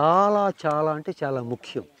చాలా చాలా అంటే చాలా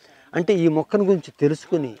ముఖ్యం. అంటే ఈ మొక్కను గురించి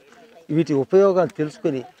తెలుసుకుని వీటి ఉపయోగాలు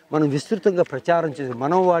తెలుసుకుని మనం విస్తృతంగా ప్రచారం చేసి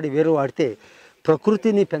మనం వేరు వాడితే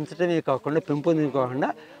ప్రకృతిని పెంచడమే కాకుండా పెంపొందించుకోకుండా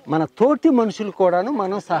మన తోటి మనుషులు కూడాను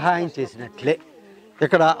మనం సహాయం చేసినట్లే,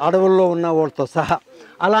 ఇక్కడ అడవుల్లో ఉన్న వాళ్ళతో సహా.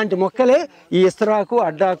 అలాంటి మొక్కలే ఈ ఇస్తరాకు,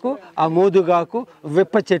 అడ్డాకు, ఆ మోదుగాకు,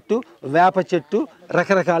 విప్ప చెట్టు, వేప చెట్టు,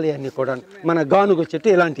 రకరకాలవన్నీ కూడా, మన గానుగ చెట్టు,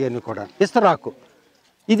 ఇలాంటివన్నీ కూడా. ఇస్తరాకు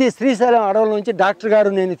ఇది శ్రీశైలం అడవుల నుంచి డాక్టర్ గారు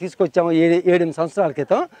నేను తీసుకొచ్చాము 7-8 సంవత్సరాల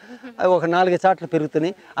క్రితం. ఒక 4 చాట్లు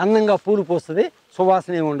పెరుగుతున్నాయి, అందంగా పూలు పోస్తుంది,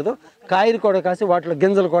 సువాసన ఏమి ఉండదు, కాయలు కూడా కాసి వాటిలో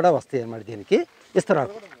గింజలు కూడా వస్తాయి అన్నమాట. దీనికి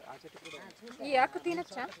ఇస్తరాకు.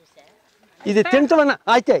 ఇది తింటామన్న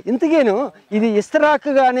అయితే ఇంతకేను ఇది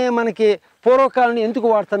ఇస్తరాకుగానే మనకి పూర్వకాలం ఎందుకు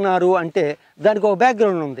వాడుతున్నారు అంటే దానికి ఒక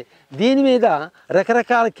బ్యాక్గ్రౌండ్ ఉంది. దీని మీద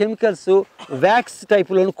రకరకాల కెమికల్స్, వ్యాక్స్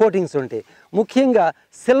టైపులోని కోటింగ్స్ ఉంటాయి. ముఖ్యంగా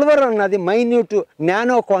సిల్వర్ అన్నది మైన్యూట్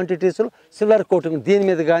నానో క్వాంటిటీస్లో సిల్వర్ కోటింగ్ దీని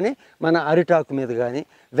మీద కానీ మన అరిటాకు మీద కానీ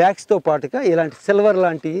వ్యాక్స్తో పాటుగా ఇలాంటి సిల్వర్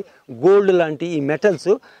లాంటి, గోల్డ్ లాంటి ఈ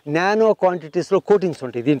మెటల్స్ నానో క్వాంటిటీస్లో కోటింగ్స్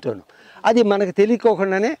ఉంటాయి దీంట్లోనూ. అది మనకు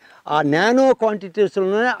తెలియకోకుండానే ఆ నానో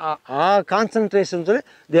క్వాంటిటీస్లోనే ఆ concentrations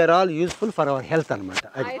they are all useful for our health అనమాట.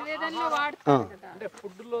 అది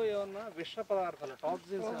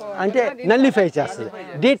అంటే నల్లిఫై చేస్తుంది,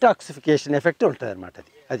 డీటాక్సిఫికేషన్ ఎఫెక్ట్ ఉంటుంది అనమాట.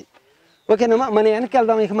 అది ఓకేనమ్మా. మన వెనక్కి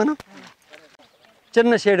వెళ్దాం. ఇక మనం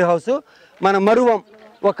చిన్న షేడ్ హౌస్ మన మరువం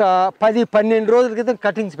ఒక 10-12 రోజుల క్రితం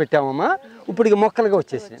కటింగ్స్ పెట్టామమ్మా. ఇప్పుడు మొక్కలుగా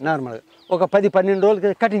వచ్చేసినాయి నార్మల్గా. ఒక 10-12 రోజుల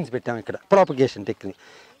క్రితం కటింగ్స్ పెట్టాము ఇక్కడ, ప్రాపగేషన్ టెక్నిక్.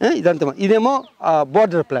 ఇదంతా ఇదేమో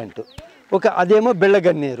బోర్డర్ ప్లాంట్, అదేమో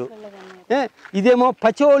బెళ్ళగన్నేరు, ఇదేమో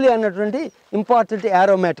పచోలి అన్నటువంటి ఇంపార్టెంట్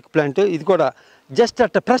యారోమాటిక్ ప్లాంట్. ఇది కూడా జస్ట్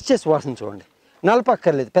అట్ట ప్రెస్ చేసి వాసన చూడండి,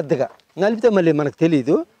 నలపక్కర్లేదు పెద్దగా, నలిపితే మళ్ళీ మనకు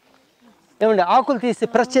తెలీదు. ఏమండి, ఆకులు తీసి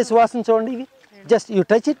ప్రెస్ చేసి వాసన చూడండి. ఇవి just you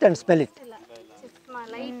touch it and smell it,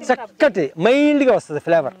 చక్కటి మైల్డ్గా వస్తుంది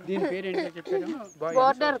flavour.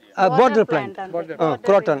 Border plant,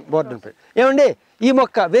 croton border plant. ఏమండి, ఈ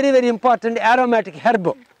మొక్క very very important aromatic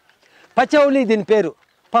herb. పచౌలి దీని పేరు,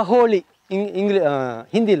 పహోలి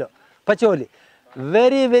హిందీలో పచౌలి.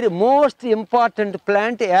 Very very most important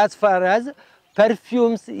plant as far as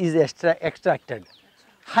perfumes is extracted.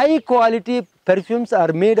 High quality perfumes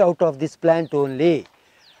are made out of this plant only.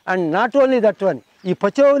 And not only that one, ఈ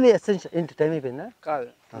పచౌలి essential ఏంటి time అయిపోయిందా? కాదు,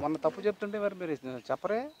 మొన్న తప్పు చెప్తుంటే మరి మీరు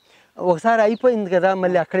చెప్పరే. ఒకసారి అయిపోయింది కదా,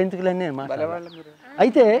 మళ్ళీ అక్కడ ఎందుకులనే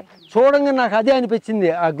అయితే చూడంగా నాకు అదే అనిపించింది,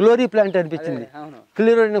 ఆ గ్లోరీ ప్లాంట్ అనిపించింది,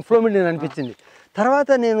 క్లియర్ ఫ్లోమిడిన్ అనిపించింది.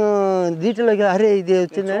 తర్వాత నేను డీటెయిల్గా అరే ఇది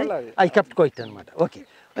వచ్చిందని ఐ కెప్ట్ క్వైట్ అనమాట. ఓకే,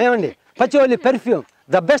 ఏమండి, పచౌలి perfume,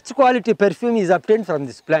 the best quality perfume is obtained from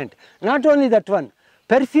this plant. Not only that one,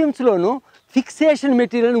 పెర్ఫ్యూమ్స్లోనూ fixation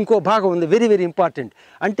material ఇంకో భాగం ఉంది, వెరీ వెరీ ఇంపార్టెంట్.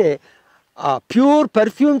 అంటే ప్యూర్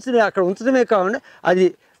పెర్ఫ్యూమ్స్ని అక్కడ ఉంచడమే కాకుండా అది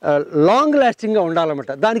లాంగ్ లాస్టింగ్గా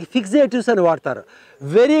ఉండాలన్నమాట. దానికి ఫిక్సేటివ్స్ అని వాడతారు,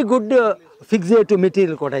 వెరీ గుడ్ ఫిక్సేటివ్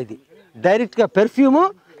మెటీరియల్ కూడా ఇది. డైరెక్ట్గా పెర్ఫ్యూము,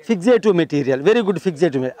 ఫిక్సేటివ్ మెటీరియల్, వెరీ గుడ్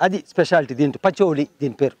ఫిక్సేటివ్, అది స్పెషాలిటీ దీంట్లో, పచౌలి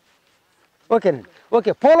దీని పేరు. ఓకేనండి.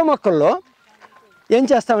 ఓకే, పూల మొక్కల్లో ఏం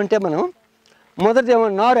చేస్తామంటే మనం మొదట ఏమో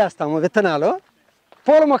నారు వేస్తాము విత్తనాలు.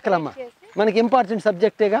 పూల మొక్కలమ్మ మనకి ఇంపార్టెంట్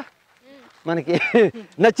సబ్జెక్టేగా, మనకి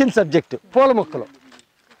నచ్చిన సబ్జెక్టు పూల మొక్కలు,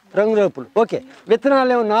 రంగురేపులు. ఓకే,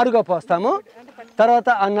 విత్తనాలు ఏమో నారుగా పోస్తాము. తర్వాత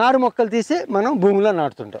ఆ నారు మొక్కలు తీసి మనం భూమిలో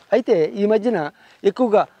నాటుతుంటాం. అయితే ఈ మధ్యన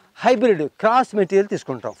ఎక్కువగా హైబ్రిడ్ క్రాస్ మెటీరియల్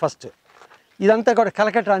తీసుకుంటాం. ఫస్ట్ ఇదంతా కూడా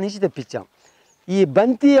కలకట్టా నుంచి తెప్పించాం. ఈ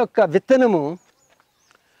బంతి యొక్క విత్తనము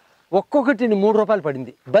ఒక్కొక్కటిని 3 రూపాయలు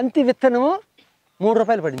పడింది. బంతి విత్తనము 3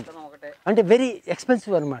 రూపాయలు పడింది. అంటే వెరీ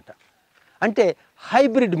ఎక్స్పెన్సివ్ అనమాట. అంటే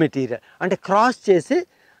హైబ్రిడ్ మెటీరియల్, అంటే క్రాస్ చేసి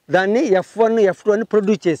దాన్ని F1 F2 అని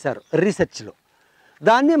ప్రొడ్యూస్ చేశారు రీసెర్చ్లో.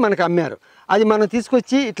 దాన్ని మనకు అమ్మారు. అది మనం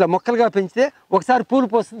తీసుకొచ్చి ఇట్లా మొక్కలుగా పెంచితే ఒకసారి పూలు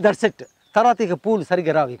పోస్తుంది, దట్సెట్. తర్వాత ఇక పూలు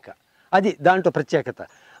సరిగ్గా రావు. ఇక అది దాంట్లో ప్రత్యేకత.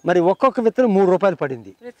 మరి ఒక్కొక్క విత్తనం 3 రూపాయలు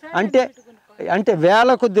పడింది. అంటే వేల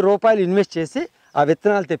కొద్ది రూపాయలు ఇన్వెస్ట్ చేసి ఆ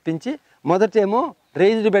విత్తనాలు తెప్పించి మొదటేమో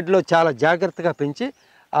రేజ్డ్ బెడ్లో చాలా జాగ్రత్తగా పెంచి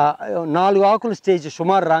 4 ఆకుల స్టేజ్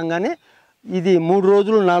సుమారు రాగానే ఇది 3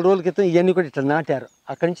 రోజులు 4 రోజుల క్రితం ఇవన్నీ కూడా ఇట్లా నాటారు.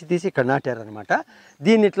 అక్కడి నుంచి తీసి ఇక్కడ నాటారు అనమాట.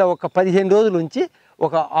 దీన్ని ఇట్లా ఒక 15 రోజుల నుంచి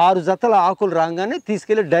ఒక 6 జతల ఆకులు రాగానే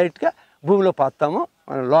తీసుకెళ్ళి డైరెక్ట్గా భూమిలో పాతాము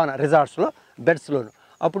లోన రిజార్ట్స్లో బెడ్స్లోను.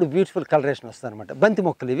 అప్పుడు బ్యూటిఫుల్ కలరేషన్ వస్తుంది అనమాట. బంతి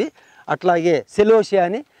మొక్కలు ఇవి. అట్లాగే సెలోషియా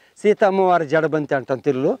అని సీతమ్మవారి జడబంతి అంటాం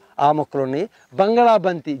తెలుగులో, ఆ మొక్కలు ఉన్నాయి. బంగాళా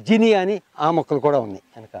బంతి జిని అని ఆ మొక్కలు కూడా ఉన్నాయి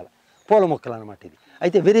వెనకాల. పూల మొక్కలు అనమాట ఇది.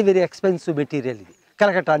 అయితే వెరీ వెరీ ఎక్స్పెన్సివ్ మెటీరియల్ ఇది.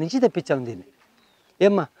 కలకట్టా నుంచి తెప్పించాము దీన్ని.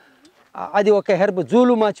 ఏమ్మా అది ఒక హెర్బ్,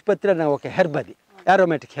 జూలు మాచిపత్రి అనే ఒక హెర్బ్, అది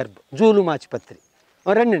యారోమేటిక్ హెర్బ్ జూలు మాచిపత్రి.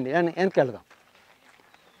 రండి వెనక్కి వెళ్దాం.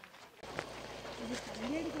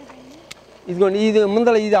 ఇదిగోండి, ఇది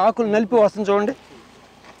ముందర ఇది ఆకులు నలిపి వస్తుంది చూడండి.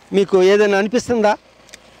 మీకు ఏదైనా అనిపిస్తుందా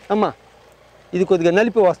అమ్మా? ఇది కొద్దిగా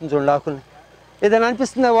నలిపి వస్తుంది చూడండి ఆకుల్ని. ఏదైనా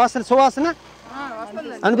అనిపిస్తుందా? వాసన సువాసన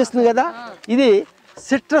అనిపిస్తుంది కదా. ఇది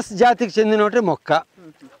సిట్రస్ జాతికి చెందిన మొక్క.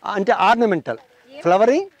 అంటే ఆర్నమెంటల్,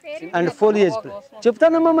 ఫ్లవరింగ్ అండ్ ఫోలియేజ్.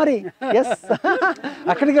 చెప్తానమ్మా మరి. ఎస్,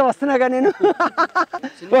 అక్కడికే వస్తున్నాగా నేను.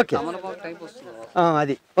 ఓకే,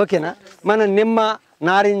 అది ఓకేనా. మన నిమ్మ,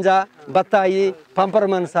 నారింజ, బత్తాయి,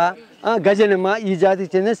 పంపరమనస, గజనిమ్మ ఈ జాతికి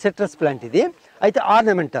చెందిన సిట్రస్ ప్లాంట్ ఇది. అయితే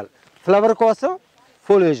ఆర్నమెంటల్, ఫ్లవర్ కోసం,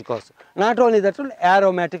 ఫోలియేజ్ కోసం. Not only that,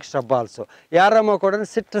 aromatic shrub also. యారోమా కూడా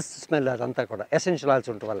సిట్రస్ స్మెల్, అదంతా కూడా ఎసెన్షియల్ ఆల్స్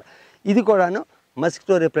ఉండటం వల్ల ఇది కూడాను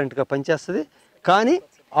మస్కిటో రిపెలెంట్గా పనిచేస్తుంది. కానీ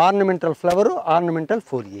ఆర్నమెంటల్ ఫ్లవరు, ఆర్నమెంటల్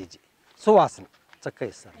ఫోలియేజ్, సువాసన చక్కగా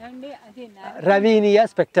ఇస్తారు. రవీనియా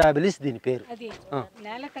స్పెక్టాబిలిస్ దీని పేరు.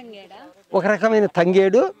 ఒక రకమైన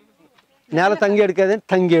తంగేడు, నేల తంగేడు కదండి,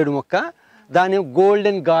 తంగేడు మొక్క. దాని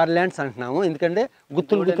గోల్డెన్ గార్లాండ్స్ అంటున్నాము, ఎందుకంటే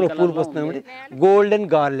గుత్తులు గుత్తులు పూలు పోస్తున్నాం. Golden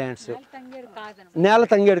garlands. నేల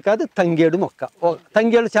తంగేడు కాదు, తంగేడు మొక్క.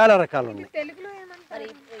 తంగేడు చాలా రకాలు ఉన్నాయి.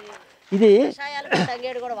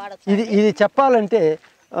 ఇది చెప్పాలంటే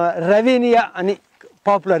రవీనియా అని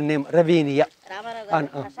పాపులర్ నేమ్, రవీనియా.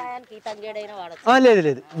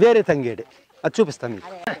 లేదు, వేరే తంగేడు, అది చూపిస్తాను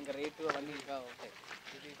మీకు.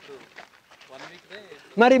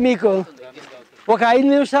 మరి మీకు ఒక 5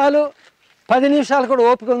 నిమిషాలు 10 నిమిషాలు కూడా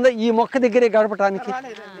ఓపిక ఉందా ఈ మొక్క దగ్గరే గడపడానికి?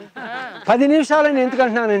 10 నిమిషాలని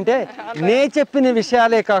ఎందుకంటున్నానంటే నే చెప్పిన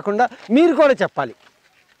విషయాలే కాకుండా మీరు కూడా చెప్పాలి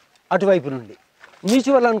అటువైపు నుండి.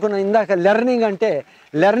 మ్యూచువల్ అనుకున్న ఇందాక లెర్నింగ్ అంటే,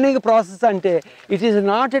 లెర్నింగ్ ప్రాసెస్ అంటే it is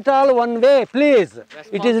not at all one way. Please,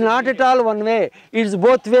 it is not at all one way, it's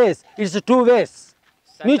both ways, it's 2 ways.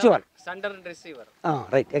 Mutual.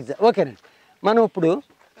 Right, exact. ఓకేనండి. మనం ఇప్పుడు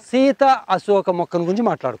సీత అశోక మొక్కను గురించి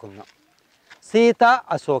మాట్లాడుకుందాం. సీత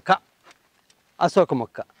అశోక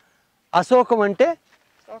మొక్క. అశోకం అంటే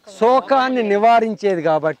శోకాన్ని నివారించేది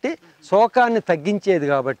కాబట్టి, శోకాన్ని తగ్గించేది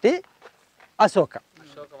కాబట్టి అశోక.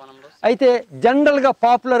 అయితే జనరల్గా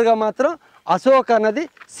పాపులర్గా మాత్రం అశోక అన్నది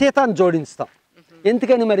సీతాన్ని జోడిస్తాం.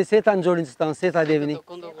 ఎందుకని మరి సీతాన్ని జోడిస్తాం? సీతాదేవిని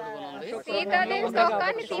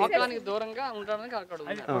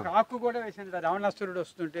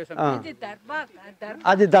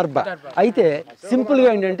అది దర్భ. అయితే సింపుల్గా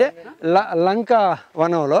ఏంటంటే లంక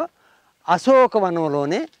వనంలో అశోక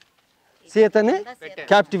వనంలోనే సీతని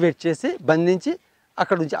క్యాప్టివేట్ చేసి బంధించి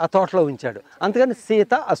అక్కడ ఉంచి ఆ తోటలో ఉంచాడు. అందుకని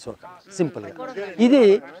సీత అశోక సింపుల్గా.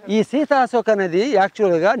 ఈ సీత అశోక అనేది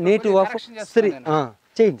యాక్చువల్గా నేటివ్ ఆఫ్ శ్రీ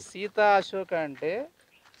చేయండి. సీతా అశోక అంటే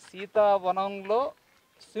సీతావనంలో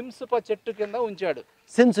సింసుప చెట్టు కింద ఉంచాడు.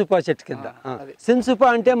 సింసుప చెట్టు కింద. సింసుప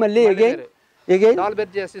అంటే మళ్ళీ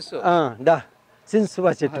సింసుప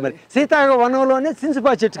చెట్టు, మరి సీతా వనంలోనే సింసుప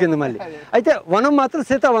చెట్టు కింద మళ్ళీ. అయితే వనం మాత్రం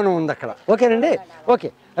సీతావనం ఉంది అక్కడ. ఓకేనండి. Okay,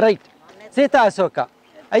 right. సీతా అశోక.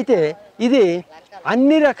 అయితే ఇది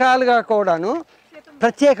అన్ని రకాలుగా కూడాను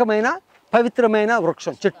ప్రత్యేకమైన పవిత్రమైన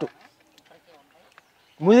వృక్షం, చెట్టు.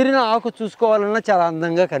 ముదిరిన ఆకు చూసుకోవాలన్నా చాలా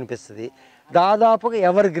అందంగా కనిపిస్తుంది. దాదాపుగా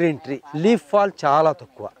ever green tree, leaf fall చాలా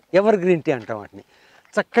తక్కువ. ఎవర్ గ్రీన్ ట్రీ అంటాం వాటిని.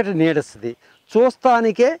 చక్కటి నీడస్తుంది,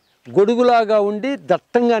 చూస్తానికే గొడుగులాగా ఉండి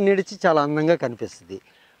దట్టంగా నిడిచి చాలా అందంగా కనిపిస్తుంది.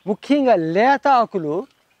 ముఖ్యంగా లేత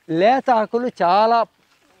ఆకులు చాలా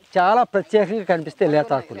చాలా ప్రత్యేకంగా కనిపిస్తాయి.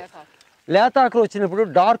 లేత ఆకులు వచ్చినప్పుడు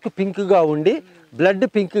డార్క్ పింక్గా ఉండి బ్లడ్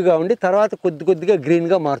పింక్గా ఉండి తర్వాత కొద్దిగా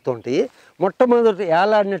గ్రీన్గా మారుతూ ఉంటాయి. మొట్టమొదటి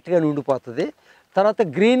ఏలాడినట్టుగా ఉండిపోతుంది. తర్వాత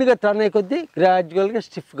గ్రీన్గా టర్న్ అయ్యే కొద్దీ గ్రాడ్యువల్గా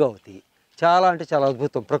స్టిఫ్గా అవుతాయి. చాలా అంటే చాలా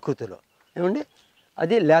అద్భుతం ప్రకృతిలో. ఏమండి,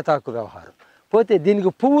 అది లేతాకు వ్యవహారం. పోతే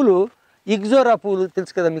దీనికి పువ్వులు ఇగ్జోరా పువ్వులు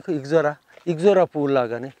తెలుసు కదా మీకు. ఇగ్జోరా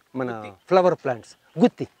పువ్వులాగానే మన ఫ్లవర్ ప్లాంట్స్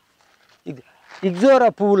గుత్తి ఇగ్జోరా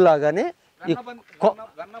పువ్వులాగానే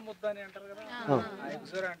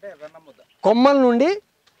కొమ్మల నుండి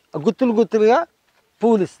గుత్తులుగా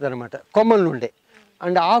పువ్వులు ఇస్తుంది అనమాట. కొమ్మల నుండే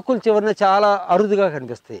అండ్ ఆకులు చివరిన చాలా అరుదుగా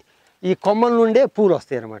కనిపిస్తాయి. ఈ కొమ్మల నుండే పూలు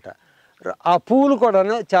వస్తాయి అన్నమాట. ఆ పూలు కూడా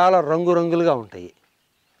చాలా రంగురంగులుగా ఉంటాయి.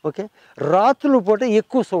 ఓకే, రాత్రుల పూట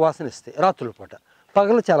ఎక్కువ సువాసన ఇస్తాయి. రాత్రుల పూట,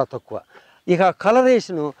 పగలు చాలా తక్కువ. ఇక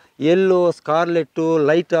కలరేషను yellow, scarlet,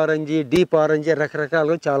 light orange, deep orange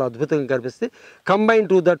రకరకాలుగా చాలా అద్భుతంగా కనిపిస్తాయి. Combine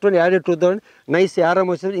to that one, added to that nice యారం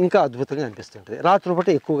వచ్చినప్పుడు ఇంకా అద్భుతంగా అనిపిస్తుంటుంది. రాత్రుల పూట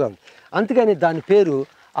ఎక్కువగా ఉంది. అందుకని దాని పేరు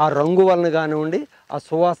ఆ రంగు వలన కానివ్వండి, ఆ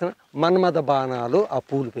సువాసన మన్మథ బాణాలు. ఆ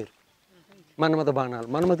పూల పేరు మన్మథ బాణాలు.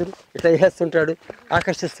 మన్మథుడు ఇట్లా వేస్తుంటాడు,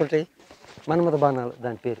 ఆకర్షిస్తుంటాయి. మన్మథ బాణాలు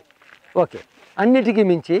దాని పేరు. ఓకే, అన్నిటికీ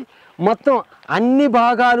మించి మొత్తం అన్ని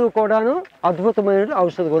భాగాలు కూడాను అద్భుతమైన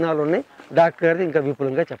ఔషధ గుణాలు ఉన్నాయి. డాక్టర్ గారు ఇంకా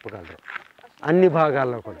విపులంగా చెప్పగలరు. అన్ని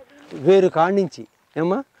భాగాల్లో కూడా వేరు కాణించి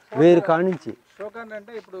షోకాన్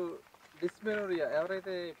అంటే ఇప్పుడు డిస్మెనోరియా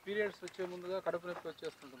ఎవరైతే పీరియడ్స్ వచ్చే ముందుగా కడుపు నొప్పి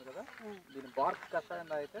వచ్చేస్తుంటుంది కదా, దీని బార్క్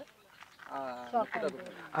కషాయం అయితే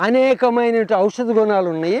అనేకమైన ఔషధ గుణాలు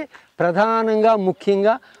ఉన్నాయి. ప్రధానంగా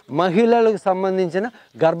ముఖ్యంగా మహిళలకు సంబంధించిన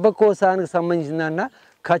గర్భకోశానికి సంబంధించిన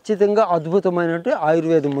ఖచ్చితంగా అద్భుతమైన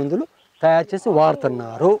ఆయుర్వేద మందులు తయారు చేసి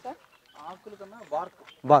వాడుతున్నారు.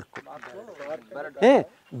 బార్కు,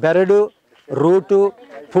 బెరడు, రూటు,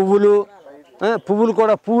 పువ్వులు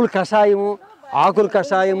కూడా పువ్వుల కషాయము, ఆకుల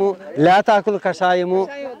కషాయము, లేతాకుల కషాయము,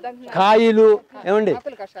 కాయలు. ఏమండి,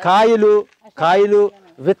 కాయలు,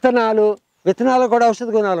 విత్తనాలు కూడా ఔషధ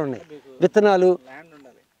గుణాలు ఉన్నాయి.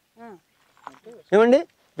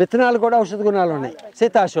 విత్తనాలు కూడా ఔషధ గుణాలు ఉన్నాయి.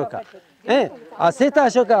 సీతాశోక, ఆ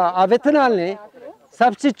సీతాశోక ఆ విత్తనాలని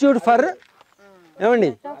సబ్స్టిట్యూట్ ఫర్ ఏమండి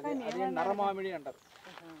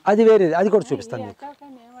అది వేరేది, అది కూడా చూపిస్తాను మీకు.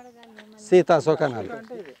 సీతాశోకనాలు,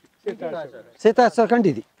 సీతాశోక అంటే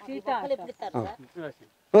ఇది.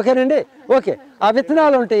 ఓకేనండి. ఓకే, ఆ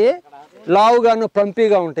విత్తనాలు ఉంటాయి, లావుగాను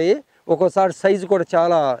పంపీగా ఉంటాయి. ఒక్కోసారి సైజు కూడా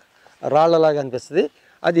చాలా రాళ్లలాగా అనిపిస్తుంది.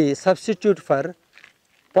 అది సబ్స్టిట్యూట్ ఫర్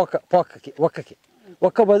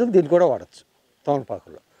ఒక్క బదులు దీన్ని కూడా వాడచ్చు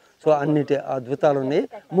తమలపాకుల్లో. సో అన్నిటి అద్భుతాలు ఉన్నాయి.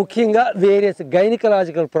 ముఖ్యంగా వేరియస్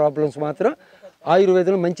గైనకలాజికల్ ప్రాబ్లమ్స్ మాత్రం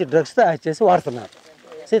ఆయుర్వేదంలో మంచి డ్రగ్స్ తయారు చేసి వాడుతున్నారు.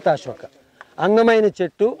 సీతాశోక అందమైన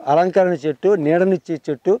చెట్టు, అలంకరణ చెట్టు, నీడనిచ్చే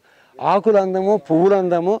చెట్టు, ఆకుల అందము, పువ్వుల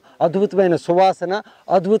అందము, అద్భుతమైన సువాసన,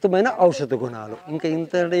 అద్భుతమైన ఔషధ గుణాలు. ఇంకా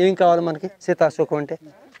ఇంత ఏం కావాలి మనకి సీతాశోకం అంటే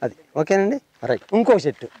అది. ఓకేనండి, రైట్. ఇంకో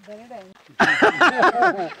చెట్టు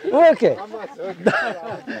ఓకే,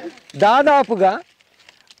 దాదాపుగా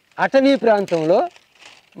అటవీ ప్రాంతంలో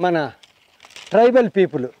మన ట్రైబల్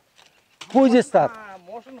పీపుల్ పూజిస్తారు.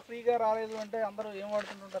 మోషన్ ఫ్రీగా రాలేదు అంటే అందరూ ఏం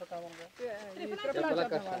వాడుతుంటారు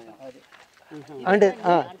అంటే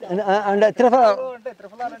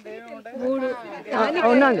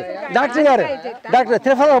అవునండి డాక్టర్ గారు.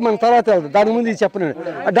 త్రిఫల మన తర్వాత వెళ్దాం, దాని ముందు చెప్పను.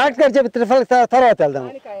 డాక్టర్ గారు చెప్పి త్రిఫల తర్వాత వెళ్దాము.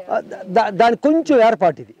 దాని కొంచెం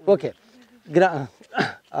ఏర్పాటు ఇది. ఓకే,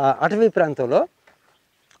 అటవీ ప్రాంతంలో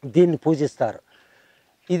దీన్ని పూజిస్తారు.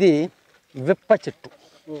 ఇది విప్ప చెట్టు.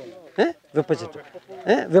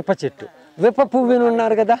 విప్ప పువ్వు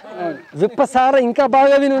వినున్నారు కదా, విప్పసార ఇంకా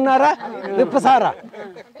బాగా వినున్నారా? విప్పసార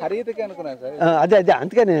అదే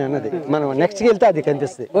అందుకే నేను అన్నది. మనం నెక్స్ట్కి వెళ్తే అది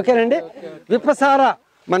కనిపిస్తుంది. ఓకేనండి, విప్పసార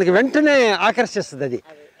మనకి వెంటనే ఆకర్షిస్తుంది. అది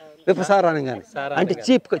విప్పసార అనగానే అంటే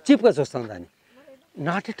చీప్గా చూస్తాం దాన్ని.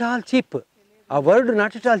 నాట్ ఎట్ ఆల్ చీప్, ఆ word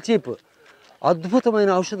not at all cheap. అద్భుతమైన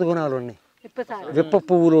ఔషధ గుణాలు ఉన్నాయి విప్ప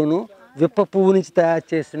పువ్వులోను. విప్ప పువ్వు నుంచి తయారు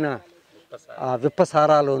చేసిన ఆ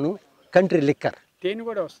విప్పసారాలోను కంట్రీ లిక్కర్,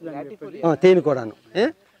 తేనె కూడాను.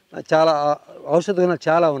 చాలా ఔషధ గుణాలు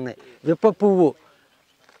చాలా ఉన్నాయి. విప్ప పువ్వు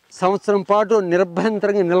సంవత్సరం పాటు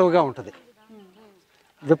నిర్భయంతరంగా నిల్వగా ఉంటుంది.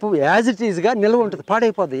 విప్ప పువ్వు యాజ్ ఇట్ ఈజ్గా నిల్వ ఉంటుంది,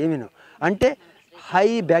 పాడైపోద్ది ఏమీను. అంటే high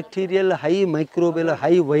bacterial, high microbial,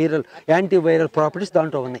 high viral, antiviral properties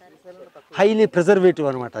దాంట్లో ఉన్నాయి. హైలీ ప్రిజర్వేటివ్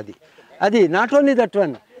అనమాట అది. అది not only that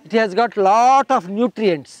one, it has got lot of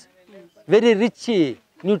nutrients, very rich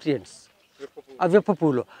nutrients. ఆ విప్ప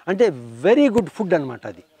పువ్వులో అంటే వెరీ గుడ్ ఫుడ్ అనమాట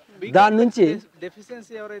అది. దాని నుంచి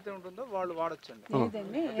డెఫిషియన్సీ ఎవరైతే ఉంటుందో వాళ్ళు వాడొచ్చండి.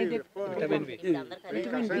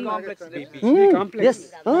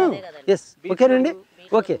 ఓకేనండి.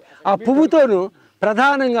 ఓకే, ఆ పువ్వుతోను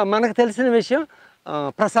ప్రధానంగా మనకు తెలిసిన విషయం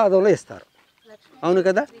ప్రసాదంలో ఇస్తారు, అవును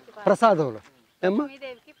కదా? ప్రసాదంలో ఏమ్మా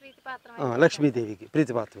లక్ష్మీదేవికి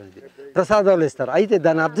ప్రీతిపాత్రమైనది ప్రసాదాలు ఇస్తారు. అయితే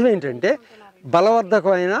దాని అర్థం ఏంటంటే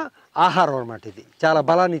బలవర్ధకమైన ఆహారం అన్నమాట. ఇది చాలా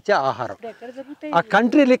బలాన్ని ఇచ్చే ఆహారం. ఆ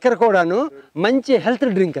కంట్రీ లిక్కర్ కూడాను మంచి హెల్త్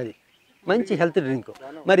డ్రింక్, అది మంచి హెల్త్ డ్రింక్.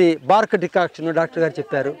 మరి బార్క్ డికాక్షన్ డాక్టర్ గారు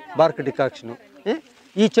చెప్పారు, బార్క్ డికాక్షన్.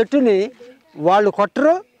 ఈ చెట్టుని వాళ్ళు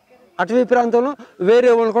కొట్టరు, అటవీ ప్రాంతంలో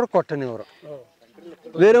వేరే వాళ్ళు కూడా కొట్టనివ్వరు,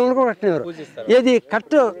 వేరే వాళ్ళు కూడా కట్టనివ్వరు. ఏది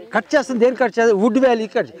కట్ చేస్తుంది, దేని కట్ చేస్తుంది? Would valley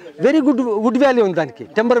cut, very good would valley ఉంది దానికి,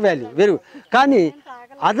 టెంబర్ వ్యాలీ వెరీ గుడ్. కానీ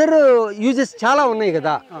అదర్ యూజెస్ చాలా ఉన్నాయి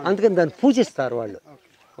కదా, అందుకని దాన్ని పూజిస్తారు వాళ్ళు.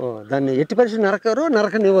 దాన్ని ఎట్టి పరిస్థితి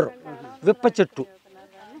నరకనివ్వరు. విప్ప చెట్టు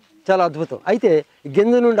చాలా అద్భుతం. అయితే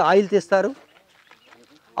గింజ నుండి ఆయిల్ తీస్తారు.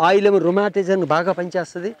 ఆయిల్ ఏమో రొమాటిజంకి బాగా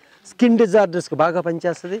పనిచేస్తుంది, స్కిన్ డిజార్డర్స్కి బాగా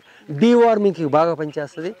పనిచేస్తుంది, డీవార్మింగ్కి బాగా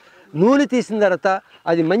పనిచేస్తుంది. నూనె తీసిన తర్వాత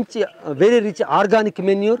అది మంచి వెరీ రిచ్ ఆర్గానిక్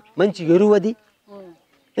మెన్యూర్, మంచి ఎరువు అది.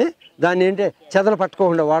 దాన్ని ఏంటంటే చెదలు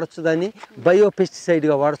పట్టుకోకుండా వాడచ్చు, దాన్ని బయో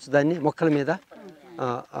పెస్టిసైడ్గా వాడచ్చు, దాన్ని మొక్కల మీద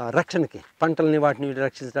రక్షణకి, పంటలని వాటిని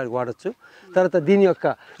రక్షించడానికి వాడచ్చు. తర్వాత దీని యొక్క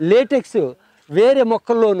లేటెక్స్ వేరే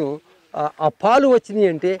మొక్కల్లోనూ ఆ పాలు వచ్చినాయి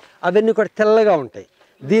అంటే అవన్నీ కూడా తెల్లగా ఉంటాయి.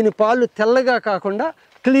 దీని పాలు తెల్లగా కాకుండా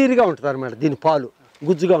క్లియర్గా ఉంటుంది అన్నమాట. దీని పాలు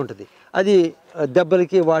గుజ్జుగా ఉంటుంది. అది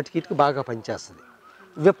దెబ్బలకి వాటికి బాగా పనిచేస్తుంది.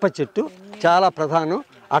 విప్ప చెట్టు చాలా ప్రధానం.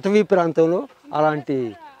 అటవీ ప్రాంతంలో అలాంటి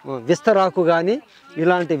విస్తరాకు కానీ,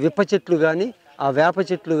 ఇలాంటి విప్ప చెట్లు కానీ, ఆ వేప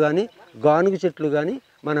చెట్లు కానీ, గానుగ చెట్లు కానీ,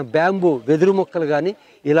 మన బ్యాంబూ వెదురు మొక్కలు కానీ,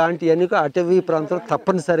 ఇలాంటివన్నీ అటవీ ప్రాంతంలో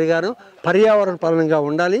తప్పనిసరిగాను పర్యావరణ పరంగా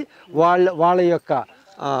ఉండాలి. వాళ్ళ యొక్క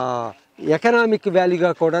ఎకనామిక్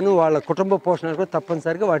వాల్యూగా కూడాను, వాళ్ళ కుటుంబ పోషణ కూడా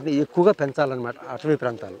తప్పనిసరిగా వాటిని ఎక్కువగా పెంచాలన్నమాట అటవీ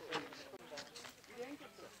ప్రాంతాల్లో.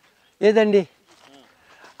 ఏదండి,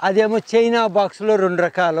 అదేమో చైనా బాక్స్లో 2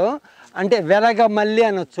 రకాలు, అంటే వెలగ మల్లి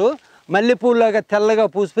అనొచ్చు. మల్లెపూలాగా తెల్లగా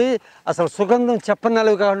పూసిపోయి అసలు సుగంధం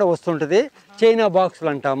చెప్పనలుగు కాకుండా వస్తుంటుంది. చైనా బాక్సులు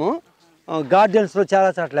అంటాము. గార్డెన్స్లో చాలా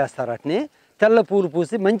చోట్ల వేస్తారు వాటిని. తెల్ల పూలు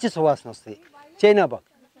పూసి మంచి సువాసన వస్తాయి. China box.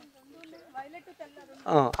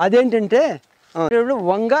 అదేంటంటే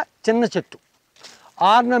వంగ చిన్న చెట్టు,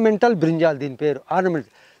 ఆర్నమెంటల్ బ్రింజాల్ దీని పేరు.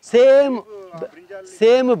 Ornamental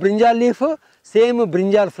same brinjal leaf, same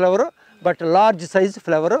brinjal flower, but large size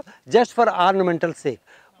flower, just for ornamental sake.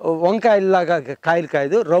 వంకాయలాగా కాయలు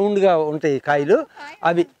కాయదు, రౌండ్గా ఉంటాయి కాయలు.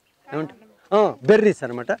 అవి ఏమంటాయి బెర్రీస్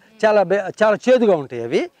అనమాట. చాలా చేదుగా ఉంటాయి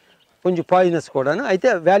అవి, కొంచెం పాయిజనస్ కూడాను. అయితే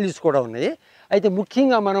వాల్యూస్ కూడా ఉన్నాయి. అయితే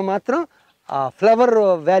ముఖ్యంగా మనం మాత్రం ఆ ఫ్లవర్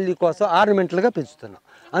వాల్యూ కోసం ఆర్నమెంటల్గా పెంచుతున్నాం.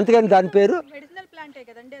 అందుకని దాని పేరు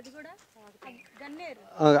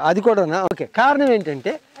అది కూడానా. ఓకే, కారణం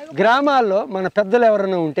ఏంటంటే గ్రామాల్లో మన పెద్దలు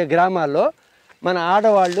ఎవరైనా ఉంటే గ్రామాల్లో మన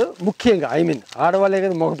ఆడవాళ్ళు ముఖ్యంగా, ఆడవాళ్ళే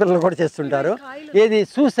కదా, మగపిల్లలు కూడా చేస్తుంటారు. ఏది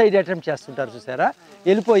సూసైడ్ అటెంప్ట్ చేస్తుంటారు చూసారా?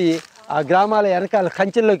 వెళ్ళిపోయి ఆ గ్రామాల వెనకాల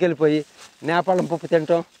కంచెల్లోకి వెళ్ళిపోయి నేపాళం పప్పు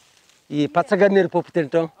తినటం, ఈ పచ్చగన్నేరు పప్పు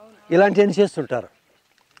తినటం, ఇలాంటివన్నీ చేస్తుంటారు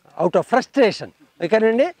అవుట్ ఆఫ్ ఫ్రస్ట్రేషన్.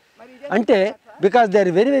 ఓకేనండి, అంటే because they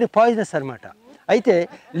are very very poisonous అనమాట. అయితే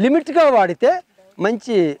లిమిట్గా వాడితే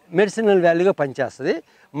మంచి మెడిసినల్ వాల్యూగా పనిచేస్తుంది.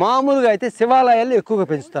 మామూలుగా అయితే శివాలయాల్లో ఎక్కువగా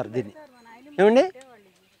పెంచుతారు దీన్ని. ఏమండి,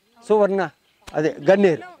 సువర్ణ అదే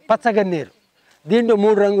గన్నేరు, పచ్చ గన్నేరు. దీంట్లో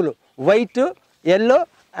 3 రంగులు, white, yellow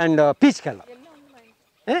and peach colour.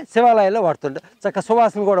 శివాలయాల్లో వాడుతుంటారు. చక్కగా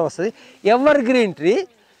సువాసన కూడా వస్తుంది. ఎవర్ గ్రీన్ ట్రీ,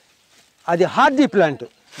 అది హార్డీ ప్లాంట్.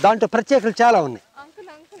 దాంట్లో ప్రత్యేకతలు చాలా ఉన్నాయి.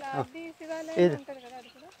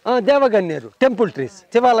 దేవగన్నేరు టెంపుల్ ట్రీస్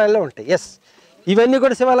శివాలయాల్లో ఉంటాయి. ఎస్, ఇవన్నీ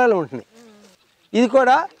కూడా శివాలయాల్లో ఉంటున్నాయి. ఇది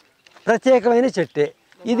కూడా ప్రత్యేకమైన చెట్టే.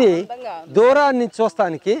 ఇది దూరాన్ని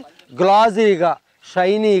చూస్తానికి గ్లాజీగా,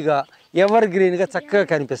 షైనీగా, ఎవర్ గ్రీన్గా చక్కగా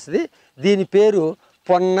కనిపిస్తుంది. దీని పేరు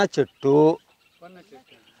పొన్న చెట్టు.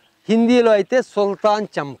 హిందీలో అయితే సుల్తాన్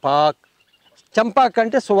చంపాక్. చంపాక్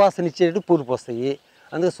అంటే సువాసన ఇచ్చేటట్టు పూలు పోస్తాయి,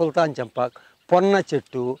 అందుకే సుల్తాన్ చంపాక్. పొన్న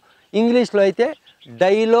చెట్టు. ఇంగ్లీష్లో అయితే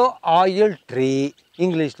డైలో ఆయిల్ ట్రీ.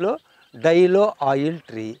 ఇంగ్లీష్లో డైలో ఆయిల్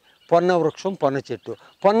ట్రీ. పొన్న వృక్షం, పొన్న చెట్టు.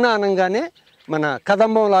 పొన్న అనగానే మన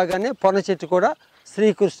కదంబం లాగానే పొన్న చెట్టు కూడా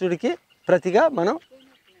శ్రీకృష్ణుడికి ప్రతిగా మనం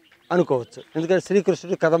అనుకోవచ్చు. ఎందుకంటే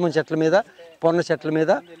శ్రీకృష్ణుడు కదంబం చెట్ల మీద, పొన్న చెట్ల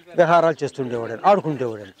మీద విహారాలు చేస్తుండేవాడని,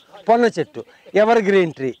 ఆడుకుంటేవాడని. పొన్న చెట్టు ever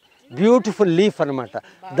green tree, beautiful leaf అనమాట.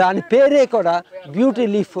 దాని పేరే కూడా beauty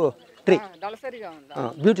leaf tree.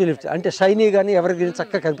 Beauty leaf అంటే షైనీ కానీ ఎవర్ గ్రీన్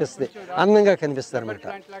చక్కగా కనిపిస్తుంది, అందంగా కనిపిస్తుంది అనమాట.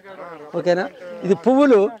 ఓకేనా. ఇది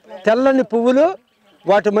పువ్వులు, తెల్లని పువ్వులు,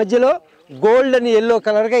 వాటి మధ్యలో గోల్డ్ అని ఎల్లో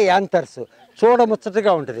కలర్గా యాంథర్స్,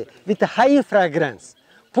 చూడముచ్చటగా ఉంటుంది, విత్ హై ఫ్రాగ్రెన్స్.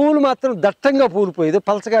 పూలు మాత్రం దట్టంగా పూలు పోయేది,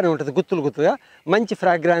 పలచగానే ఉంటుంది, గుత్తులు గుత్తుగా, మంచి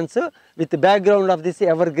fragrance with background of this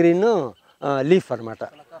ever green leaf అనమాట.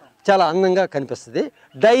 చాలా అందంగా కనిపిస్తుంది.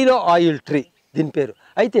 డైలో ఆయిల్ ట్రీ దీని పేరు.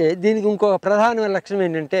 అయితే దీనికి ఇంకొక ప్రధానమైన లక్షణం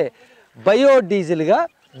ఏంటంటే బయోడీజిల్గా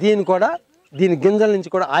దీని గింజల నుంచి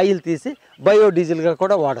కూడా ఆయిల్ తీసి బయోడీజిల్గా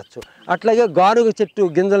కూడా వాడచ్చు. అట్లాగే గానుగ చెట్టు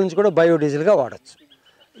గింజల నుంచి కూడా బయోడీజిల్గా వాడచ్చు.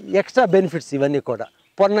 ఎక్స్ట్రా బెనిఫిట్స్ ఇవన్నీ కూడా.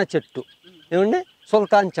 పొన్న చెట్టు ఏమండి,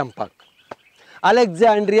 సుల్తాన్ చంపాక్,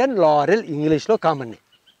 అలెగ్జాండ్రియన్ లారెల్ ఇంగ్లీష్లో కామన్.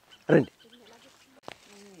 రండి,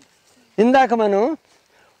 ఇందాక మనం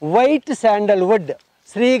వైట్ శాండల్వుడ్,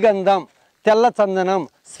 శ్రీగంధం, తెల్ల చందనం,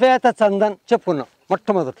 శ్వేత చందన్ చెప్పుకున్నాం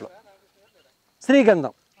మొట్టమొదట్లో.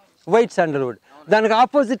 శ్రీగంధం, వైట్ శాండల్వుడ్. దానికి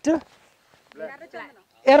ఆపోజిట్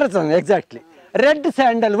ఎర్రచందనం. ఎగ్జాక్ట్లీ. రెడ్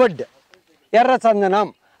శాండల్వుడ్, ఎర్రచందనం,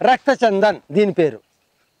 రక్తచందన్ దీని పేరు.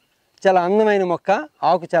 చాలా అందమైన మొక్క,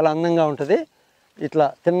 ఆకు చాలా అందంగా ఉంటుంది, ఇట్లా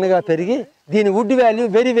తిన్నగా పెరిగి దీని would value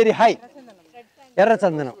very very high.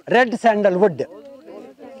 ఎర్రచందనం, రెడ్ శాండల్వుడ్.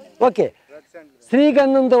 ఓకే,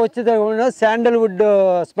 శ్రీగంధంతో వచ్చేది శాండల్వుడ్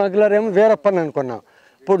స్మగ్లర్ ఏమో వీరప్పన్ అనుకున్నాం.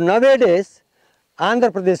 ఇప్పుడు నవేడేస్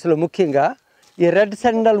ఆంధ్రప్రదేశ్లో ముఖ్యంగా ఈ red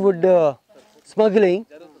sandalwood smuggling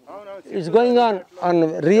is going on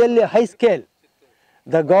really high scale.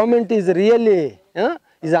 The government is really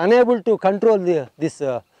is unable to control this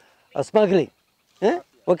smuggling.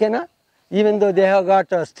 Okay na? Even though they have got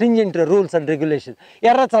stringent rules and regulations.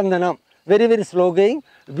 Erra chandanam, very very slow going,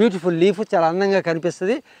 beautiful leaf, చాలా అందంగా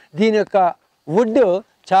కనిపిస్తుంది. దీని యొక్క would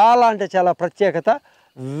చాలా అంటే చాలా ప్రత్యేకత,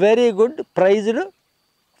 very good praised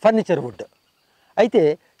furniture would. అయితే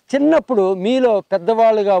చిన్నప్పుడు మీలో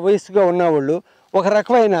పెద్దవాళ్ళుగా వయసుగా ఉన్నవాళ్ళు ఒక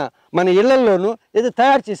రకమైన మన ఇళ్లల్లోనూ ఏదో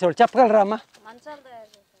తయారు చేసేవాళ్ళు, చెప్పగలరా అమ్మా?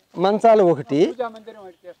 మంచాలు ఒకటి,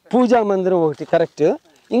 పూజా మందిరం ఒకటి, కరెక్ట్.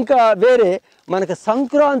 ఇంకా వేరే మనకు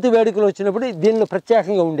సంక్రాంతి వేడుకలు వచ్చినప్పుడు దీనిలో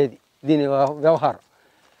ప్రత్యేకంగా ఉండేది దీని వ్యవహారం.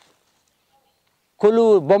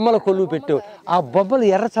 బొమ్మల కొలువు పెట్టు, ఆ బొమ్మలు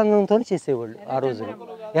ఎర్రచందనంతో చేసేవాళ్ళు ఆ రోజులో.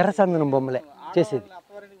 ఎర్రచందనం బొమ్మలే చేసేది.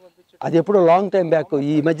 అది ఎప్పుడో లాంగ్ టైం బ్యాక్,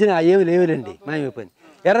 ఈ మధ్యన ఏమి లేవులేండి, మాయమైపోయింది.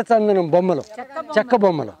 ఎర్రచందనం బొమ్మలు, చెక్క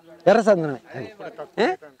బొమ్మలు, ఎర్రచందనమే.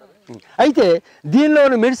 అయితే దీనిలో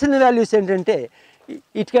ఉన్న మెడిసినల్ వాల్యూస్ ఏంటంటే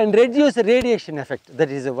it can reduce radiation effect.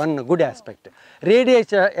 That is one good aspect.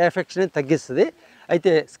 Radiation ఎఫెక్ట్ని తగ్గిస్తుంది.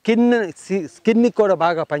 అయితే స్కిన్కి కూడా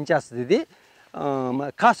బాగా పనిచేస్తుంది ఇది.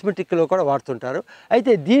 కాస్మెటిక్లో కూడా వాడుతుంటారు.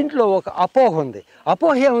 అయితే దీంట్లో ఒక అపోహ ఉంది.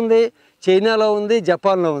 అపోహ ఏముంది? చైనాలో ఉంది,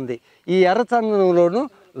 జపాన్లో ఉంది. ఈ ఎర్రచందనంలోనూ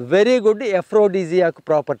వెరీ గుడ్ ఎఫ్రోడిజియాక్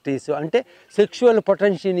ప్రాపర్టీస్, అంటే సెక్షువల్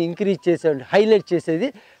పొటెన్షియల్ని ఇంక్రీజ్ చేసే, హైలైట్ చేసేది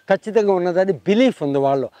ఖచ్చితంగా ఉన్నదని బిలీఫ్ ఉంది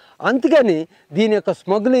వాళ్ళు. అందుకని దీని యొక్క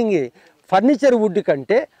స్మగ్లింగ్ ఫర్నిచర్ వుడ్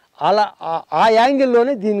కంటే అలా ఆ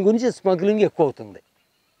యాంగిల్లోనే దీని గురించి స్మగ్లింగ్ ఎక్కువ అవుతుంది.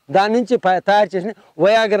 దాని నుంచి తయారు చేసిన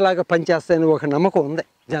వయాగర్లాగా పనిచేస్తాయని ఒక నమ్మకం ఉంది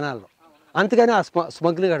జనాల్లో. అందుకని ఆ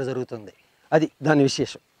స్మగ్లింగ్ అక్కడ జరుగుతుంది. అది దాని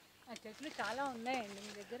విశేషం.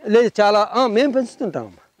 లేదు, చాలా మేము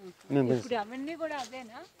పెంచుతుంటామమ్మా. మేము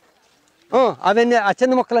అవన్నీ ఆ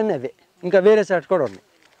చిన్న మొక్కలన్నీ అవే. ఇంకా వేరే చోట కూడా ఉన్నాయి.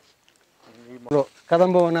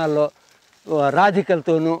 కదంబ వనాల్లో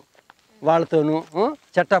రాధికలతోనూ వాళ్ళతోనూ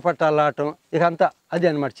చట్టపట్టాలాటం, ఇక అంతా అది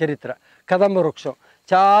అన్నమాట చరిత్ర. కదంబ వృక్షం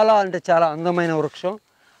చాలా అంటే చాలా అందమైన వృక్షం.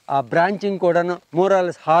 ఆ బ్రాంచింగ్ కూడాను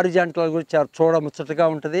మూరాలు హారిజాంటల్ కూడా చాలా చూడముచ్చటగా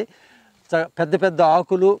ఉంటుంది. పెద్ద పెద్ద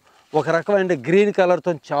ఆకులు, ఒక రకమైన గ్రీన్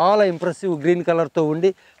కలర్తో, చాలా ఇంప్రెసివ్ గ్రీన్ కలర్తో ఉండి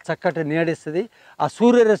చక్కటి నీడిస్తుంది. ఆ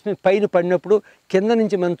సూర్యరశ్మి పైన పడినప్పుడు కింద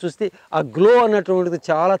నుంచి మనం చూస్తే ఆ గ్లో అన్నటువంటిది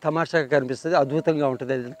చాలా తమాషాగా కనిపిస్తుంది, అద్భుతంగా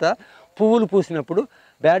ఉంటుంది. అదంతా పువ్వులు పూసినప్పుడు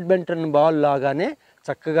బ్యాడ్మింటన్ బాల్ లాగానే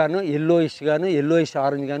చక్కగాను ఎల్లోయిష్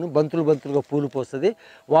ఆరెంజ్ గాను బంతులు బంతులుగా పూలు పోస్తుంది.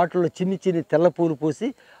 వాటిలో చిన్ని చిన్ని తెల్ల పూలు పూసి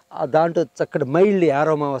దాంట్లో చక్కటి మైల్డ్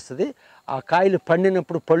ఆరోమా వస్తుంది. ఆ కాయలు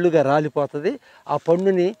పండినప్పుడు పళ్ళుగా రాలిపోతుంది. ఆ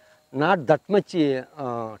పండుని నాట్ దట్ మచ్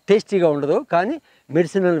టేస్టీగా ఉండదు, కానీ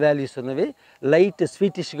మెడిసినల్ వాల్యూస్ ఉన్నవి. లైట్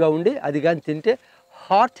స్వీటిష్గా ఉండి అది కానీ తింటే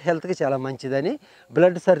హార్ట్ హెల్త్కి చాలా మంచిదని,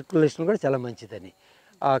 బ్లడ్ సర్క్యులేషన్ కూడా చాలా మంచిదని.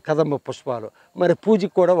 ఆ కదంబ పుష్పాలు మరి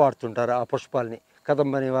పూజకి కూడా వాడుతుంటారు. ఆ పుష్పాలని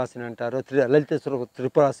కదంబ నివాసిని అంటారు. లలితేశ్వర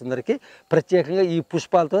త్రిపుర సుందరికి ప్రత్యేకంగా ఈ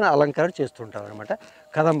పుష్పాలతో అలంకరణ చేస్తుంటారు అనమాట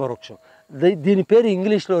కదంబ వృక్షం. దీని పేరు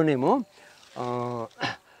ఇంగ్లీష్లోనేమో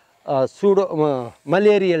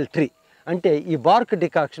మలేరియల్ ట్రీ. అంటే ఈ బార్క్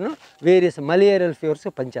డికాక్షన్ వేరియస్ మలేరియల్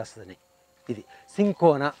ఫీవర్స్కి పనిచేస్తుంది. ఇది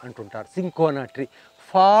సింకోనా అంటుంటారు. Cinchona tree,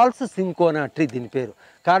 falls cinchona tree దీని పేరు.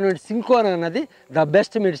 కారణం సింకోనా అన్నది the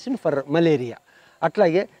best medicine for malaria.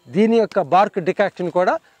 అట్లాగే దీని యొక్క బార్క్ డికాక్షన్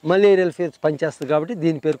కూడా మలేరియల్ ఫీవర్స్ పనిచేస్తుంది కాబట్టి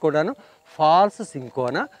దీని పేరు కూడాను ఫాల్స్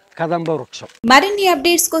సింకోనా కదంబ వృక్షం. మరిన్ని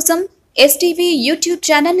అప్డేట్స్ కోసం STV యూట్యూబ్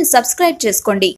ఛానల్ని సబ్స్క్రైబ్ చేసుకోండి.